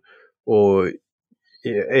children, or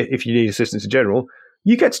if you need assistance in general,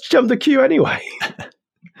 you get to jump the queue anyway.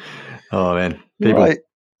 Oh man, people! Right.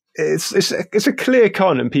 It's a clear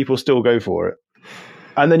con, and people still go for it.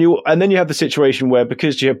 And then you have the situation where,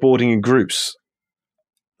 because you have boarding in groups,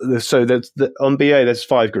 so on BA there's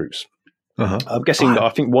 5 groups. Uh-huh. I'm guessing that I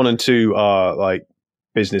think 1 and 2 are like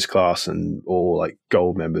business class or like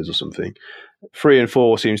gold members or something. 3 and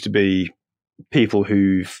 4 seems to be people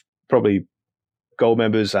who've probably gold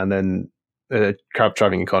members, and then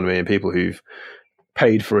traveling economy, and people who've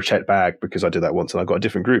paid for a checked bag, because I did that once and I got a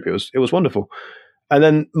different group. It was wonderful. And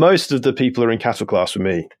then most of the people are in cattle class with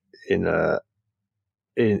me in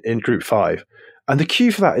group 5, and the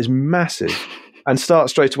queue for that is massive and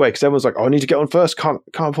starts straight away because everyone's like, oh, I need to get on first, can't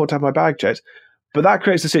afford to have my bag checked. But that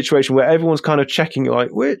creates a situation where everyone's kind of checking, like,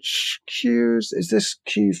 which queues is this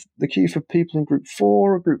queue? The queue for people in group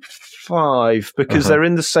 4 or group 5? Because they're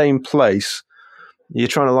in the same place. You're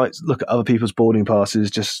trying to like look at other people's boarding passes,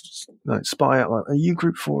 just like spy out, like, are you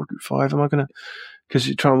group 4 or group 5? Am I going to? Because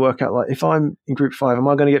you're trying to work out, like, if I'm in group 5, am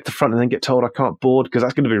I going to get to the front and then get told I can't board? Because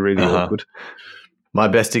that's going to be really awkward. My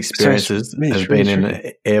best experiences have been in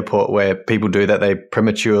an airport where people do that. They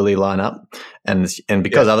prematurely line up, and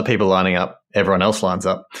because other people are lining up, everyone else lines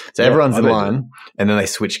up. So everyone's in line, and then they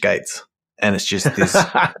switch gates, and it's just this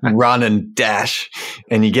run and dash.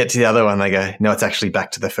 And you get to the other one, they go, no, it's actually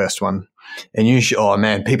back to the first one. And oh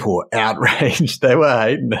man, people were outraged. They were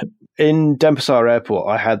hating it. In Denpasar Airport,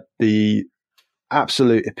 I had the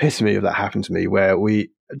absolute epitome of that happen to me, where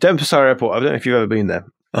Denpasar Airport, I don't know if you've ever been there.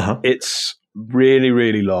 It's really,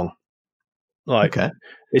 really long. Like,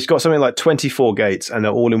 it's got something like 24 gates, and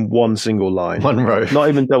they're all in one single line. One row. Not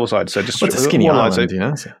even double-sided. So just what's a skinny one island, line. you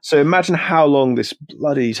know? So imagine how long this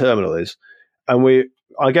bloody terminal is. And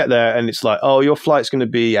I get there, and it's like, oh, your flight's going to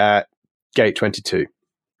be at gate 22.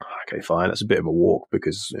 Okay, fine. That's a bit of a walk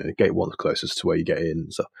because gate 1's closest to where you get in.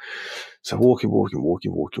 So walking,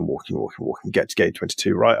 get to gate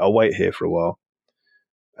 22. Right, I'll wait here for a while.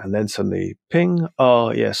 And then suddenly, ping.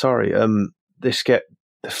 Oh, yeah, sorry.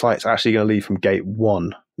 The flight's actually going to leave from gate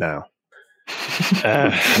 1 now. People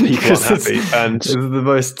aren't happy. And it's the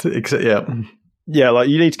most, yeah, like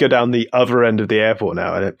you need to go down the other end of the airport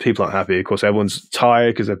now, and people aren't happy. Of course, everyone's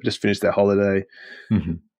tired because they've just finished their holiday.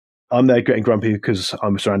 I'm there getting grumpy because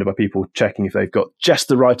I'm surrounded by people checking if they've got just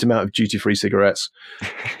the right amount of duty-free cigarettes.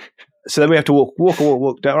 So then we have to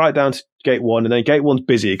walk down, right down to gate 1, and then gate 1's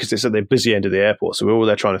busy because it's at the busy end of the airport. So we're all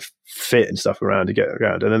there trying to fit and stuff around to get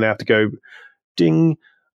around, and then they have to go, ding.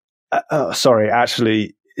 Sorry,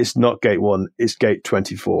 actually, it's not gate 1; it's gate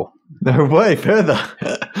 24. No way, further.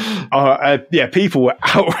 People were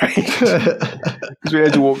outraged because we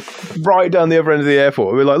had to walk right down the other end of the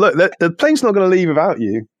airport. We were like, look, the plane's not going to leave without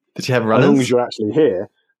you. Did you have runners? As long as you're actually here.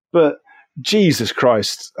 But Jesus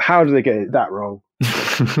Christ, how did they get it that wrong?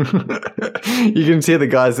 You can see the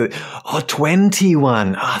guys that,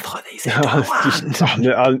 21. Oh, I thought they said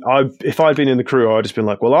 21. If I'd been in the crew, I'd just been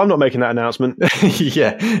like, well, I'm not making that announcement.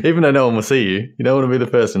 Yeah, even though no one will see you. You don't want to be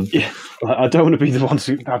the person. Yeah, I don't want to be the ones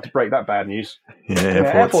who have to break that bad news. Yeah,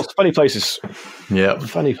 airports, funny places. Yeah.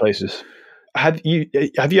 Funny places. Have you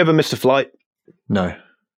ever missed a flight? No.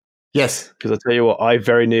 Yes. Because I tell you what, I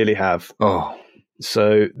very nearly have. Oh.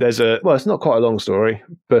 So it's not quite a long story,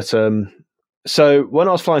 but so when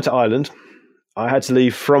I was flying to Ireland, I had to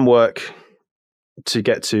leave from work to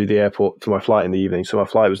get to the airport for my flight in the evening. So my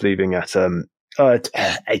flight was leaving at 8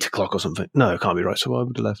 o'clock or something. No, it can't be right. So I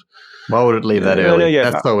would have left. Why would it leave that early?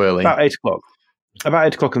 That's so early. About 8 o'clock. About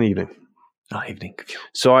 8 o'clock in the evening. Oh, evening.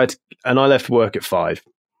 So I left work at 5.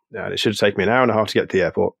 And it should have taken me an hour and a half to get to the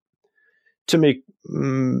airport. Took me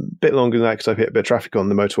a bit longer than that because I hit a bit of traffic on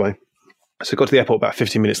the motorway. So I got to the airport about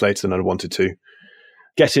 15 minutes later than I wanted to.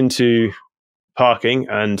 Get into parking,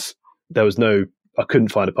 and I couldn't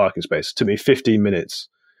find a parking space. It took me 15 minutes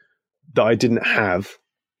that I didn't have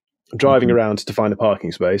driving around to find a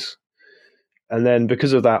parking space. And then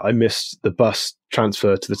because of that, I missed the bus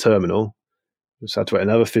transfer to the terminal. Just had to wait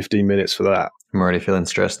another 15 minutes for that. I'm already feeling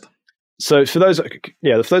stressed. So for those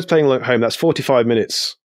playing along at home, that's 45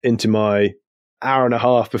 minutes into my hour and a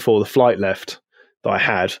half before the flight left that I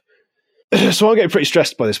had. So I'm getting pretty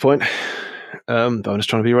stressed by this point. But I'm just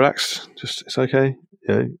trying to be relaxed. It's okay.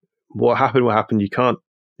 What happened. You can't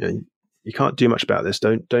do much about this.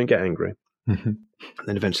 Don't get angry. Mm-hmm. And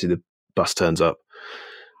then eventually the bus turns up.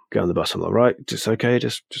 Get on the bus. I'm like, right, just okay.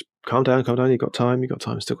 Just calm down. You got time.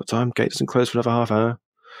 Still got time. Gate doesn't close for another half hour.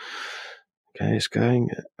 Okay, it's going.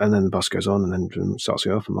 And then the bus goes on and then starts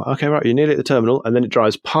going off. I'm like, okay, right, you're nearly at the terminal. And then it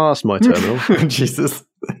drives past my terminal. Jesus.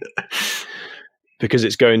 Because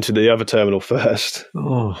it's going to the other terminal first.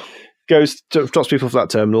 Oh. Drops people off that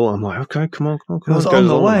terminal. I'm like, okay, come on. It was on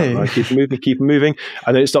the way. Like, keep them moving.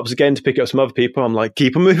 And then it stops again to pick up some other people. I'm like,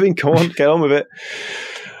 keep them moving. Come on, get on with it.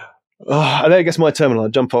 And then it gets my terminal. I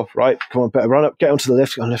jump off, right, come on, better run up, get onto the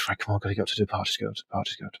lift, go on left, right, come on, got to go up to departures,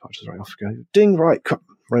 right, off we go. Ding, right,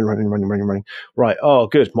 running. Right, oh,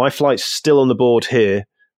 good. My flight's still on the board here.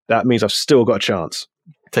 That means I've still got a chance.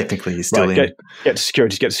 Technically, he's still in. Get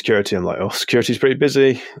to security. I'm like, oh, security's pretty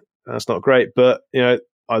busy. That's not great. But,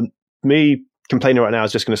 me complaining right now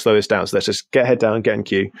is just going to slow this down. So let's just get head down, get in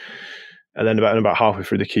queue. And then about halfway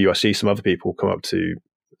through the queue, I see some other people come up to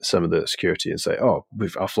some of the security and say, oh,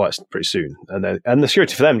 our flight's pretty soon. And the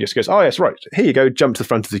security for them just goes, oh, yes, right. Here you go. Jump to the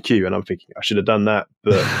front of the queue. And I'm thinking, I should have done that.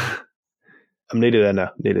 But I'm nearly there now.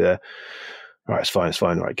 Right, it's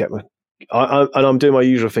fine. Right, get I'm doing my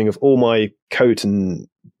usual thing of all my coat and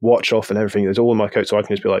watch off and everything. There's all in my coat, so I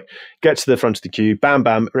can just be like, get to the front of the queue, bam,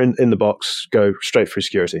 bam, in the box, go straight through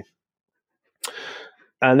security.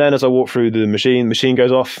 And then as I walk through the machine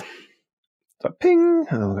goes off. It's like ping,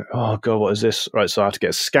 and I'm like, oh god, what is this? Right, so I have to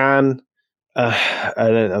get a scan.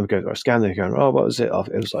 And then I'm going to scan. They're going, oh, what was it?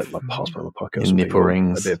 It was like my passport in my pocket. Your nipple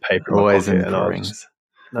rings. A bit of paper Always in my in pocket. nipple rings.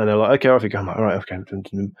 And they're like, okay, off you go. I'm like, all right, okay.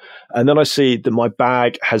 And then I see that my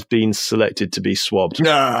bag has been selected to be swabbed.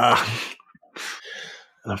 Ah.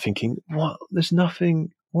 And I'm thinking, what? There's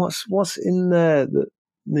nothing. What's in there that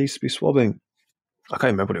needs to be swabbing? I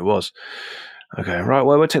can't remember what it was. Okay, right.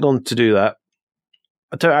 Well, we'll take on to do that.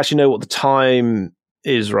 I don't actually know what the time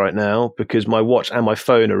is right now because my watch and my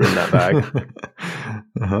phone are in that bag.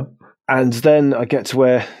 Uh-huh. And then I get to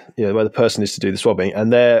where the person is to do the swabbing,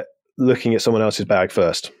 and they're looking at someone else's bag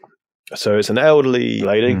first. So it's an elderly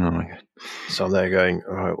lady. Oh my God. So I'm there going,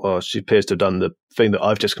 all right, well, she appears to have done the thing that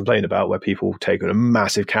I've just complained about, where people take on a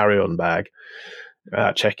massive carry-on bag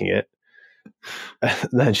without checking it. And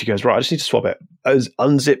then she goes, right, I just need to swab it.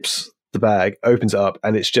 Unzips the bag, opens it up,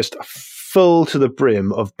 and it's just full to the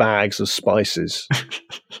brim of bags of spices.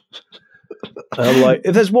 And I'm like,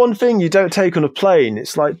 if there's one thing you don't take on a plane,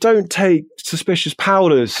 it's like, don't take suspicious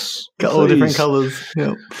powders. Got all different colours.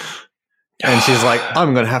 Yep. And she's like,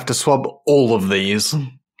 I'm going to have to swab all of these.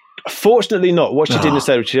 Fortunately not. What she did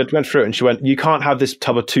instead, she went through it and she went, you can't have this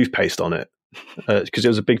tub of toothpaste on it. Because it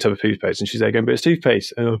was a big tub of toothpaste. And she's there going, but it's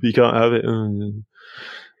toothpaste. Oh, you can't have it. And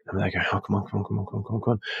they go, oh, come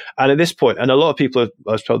on. And at this point, and a lot of people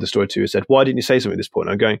I've told the story to have said, why didn't you say something at this point?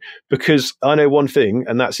 And I'm going, because I know one thing,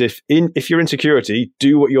 and that's if you're in security,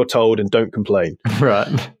 do what you're told and don't complain.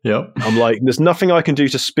 Right. Yep. I'm like, there's nothing I can do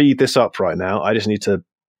to speed this up right now. I just need to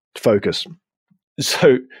focus.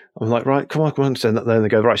 So I'm like, right, come on. So then they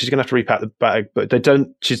go, right, she's going to have to repack the bag, but they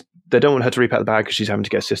don't want her to repack the bag because she's having to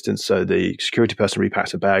get assistance. So the security person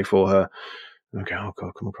repacks the bag for her. Okay, oh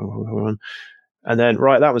God, come on. And then,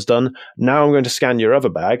 right, that was done. Now I'm going to scan your other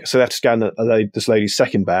bag. So they have to scan this lady's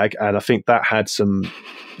second bag, and I think that had some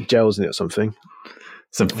gels in it or something.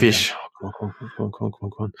 Some fish. Okay. Come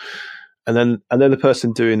on. And then the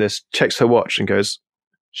person doing this checks her watch and goes,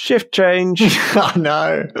 shift change. Oh,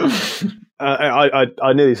 no.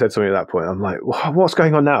 I nearly said something at that point. I'm like, what's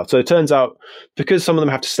going on now? So it turns out, because some of them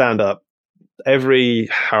have to stand up, every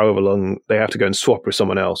however long they have to go and swap with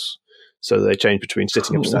someone else. So they change between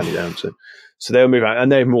sitting up and standing down. So they'll move out,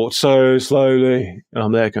 and they walk so slowly. And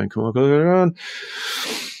I'm there going, come on.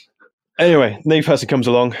 Anyway, new person comes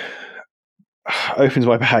along, opens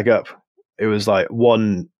my bag up. It was like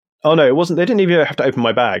one. Oh no, it wasn't. They didn't even have to open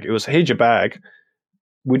my bag. It was, here's your bag.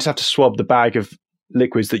 We just have to swab the bag of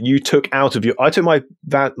liquids that you took out of your. I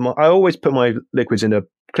always put my liquids in a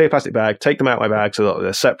clear plastic bag, take them out of my bag so that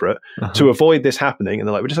they're separate to avoid this happening. And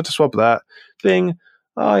they're like, we just have to swab that. Bing.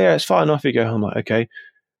 Oh yeah, it's fine. Off you go. I'm like, okay.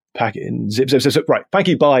 Pack it in, zip. Right, thank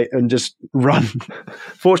you, bye, and just run.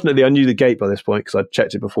 Fortunately, I knew the gate by this point because I'd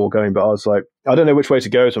checked it before going, but I was like, I don't know which way to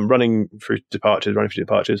go, so I'm running through departures,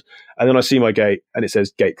 and then I see my gate, and it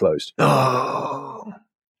says gate closed. Oh.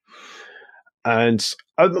 And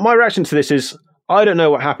my reaction to this is, I don't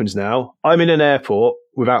know what happens now. I'm in an airport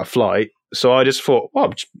without a flight, so I just thought,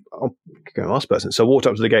 well, I'll go and ask the person. So I walked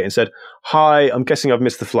up to the gate and said, hi, I'm guessing I've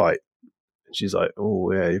missed the flight. And she's like,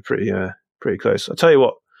 oh, yeah, you're pretty close. I'll tell you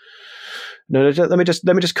what. No, let me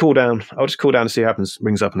just cool down. I'll just cool down to see what happens.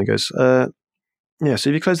 Rings up and he goes, yeah, so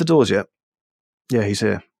have you closed the doors yet? Yeah, he's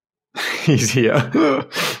here. He's here.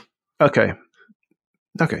 Okay,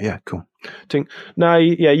 yeah, cool. Tink. No,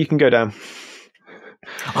 yeah, you can go down.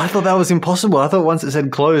 I thought that was impossible. I thought once it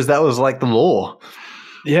said closed, that was like the law.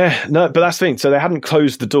 Yeah, no, but that's the thing. So they hadn't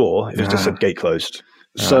closed the door. It was just said gate closed.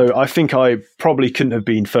 So I think I probably couldn't have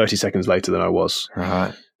been 30 seconds later than I was.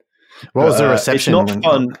 Right. What was the reception? It's not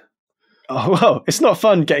fun. Oh, well, it's not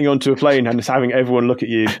fun getting onto a plane and just having everyone look at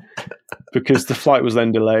you because the flight was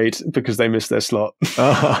then delayed because they missed their slot.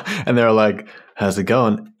 And they're like, how's it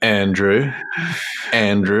going, Andrew?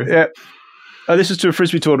 Yeah. This is to a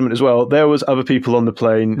Frisbee tournament as well. There was other people on the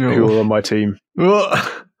plane who were on my team.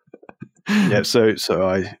 Yeah, so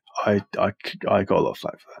I got a lot of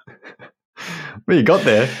flack for that. Well, you got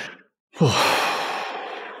there.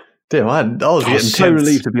 Damn, I was so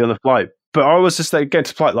relieved to be on the flight. But I was just getting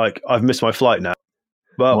to flight like, I've missed my flight now.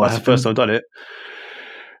 Well, that's the first time I've done it.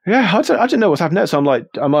 Yeah, I don't know what's happened next. So I'm like,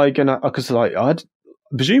 am I going to, because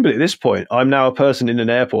presumably at this point, I'm now a person in an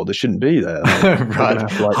airport that shouldn't be there. Right.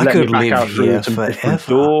 I could live here forever.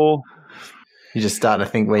 Door. You just start to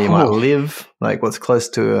think where you might live, like what's close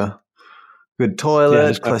to a good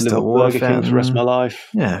toilet, close to a water fountain. For the rest of my life.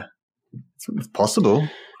 Yeah, it's possible.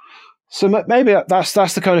 So maybe that's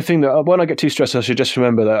the kind of thing that when I get too stressed, I should just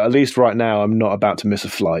remember that at least right now I'm not about to miss a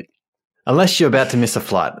flight. Unless you're about to miss a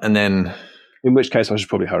flight, and then... In which case I should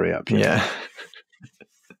probably hurry up. Yeah.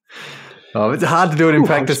 Oh, it's hard to do it in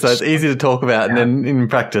practice, though. It's easy to talk about, and then in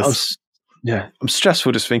practice... I'm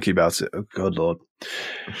stressful just thinking about it. Oh, God, Lord.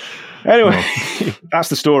 Anyway, that's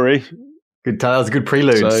the story. Good. That was a good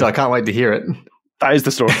prelude, so I can't wait to hear it. That is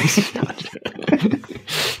the story.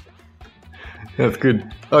 That's good.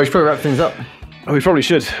 Oh, we should probably wrap things up. Oh, we probably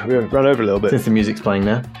should. We've run over a little bit. Since the music's playing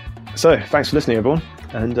now. So, thanks for listening, everyone.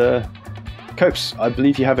 And Copes, I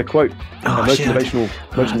believe you have a quote. Motivational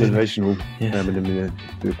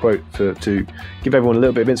quote to give everyone a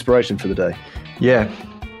little bit of inspiration for the day. Yeah.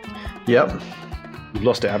 Yep. You've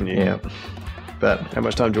lost it, haven't you? Yeah. But how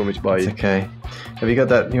much time do you want me to buy you? It's okay. Have you got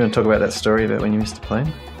that? You want to talk about that story about when you missed a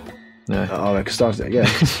plane? No. Oh, I can start it. Yeah.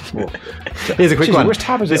 Here's a quick one. Which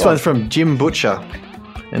tab is this one's from Jim Butcher,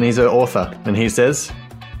 and he's an author, and he says,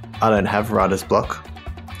 "I don't have writer's block.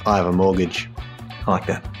 I have a mortgage." I like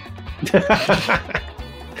that.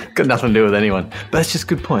 Got nothing to do with anyone, but that's just a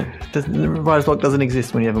good point. The writer's block doesn't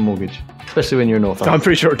exist when you have a mortgage, especially when you're an author. I'm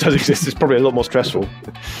pretty sure it does exist. It's probably a lot more stressful.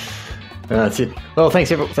 That's it. Well, thanks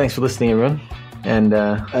for listening, everyone, and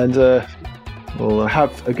we'll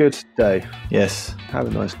have a good day. Yes, have a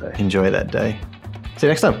nice day. Enjoy that day. See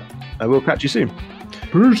you next time. I will catch you soon.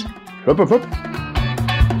 Peace. Hup, hup, hup.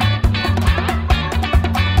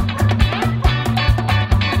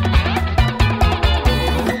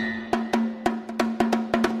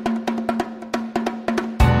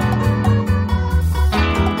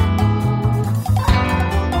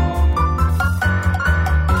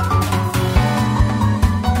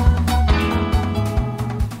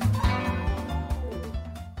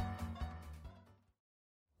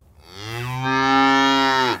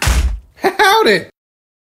 Howdy!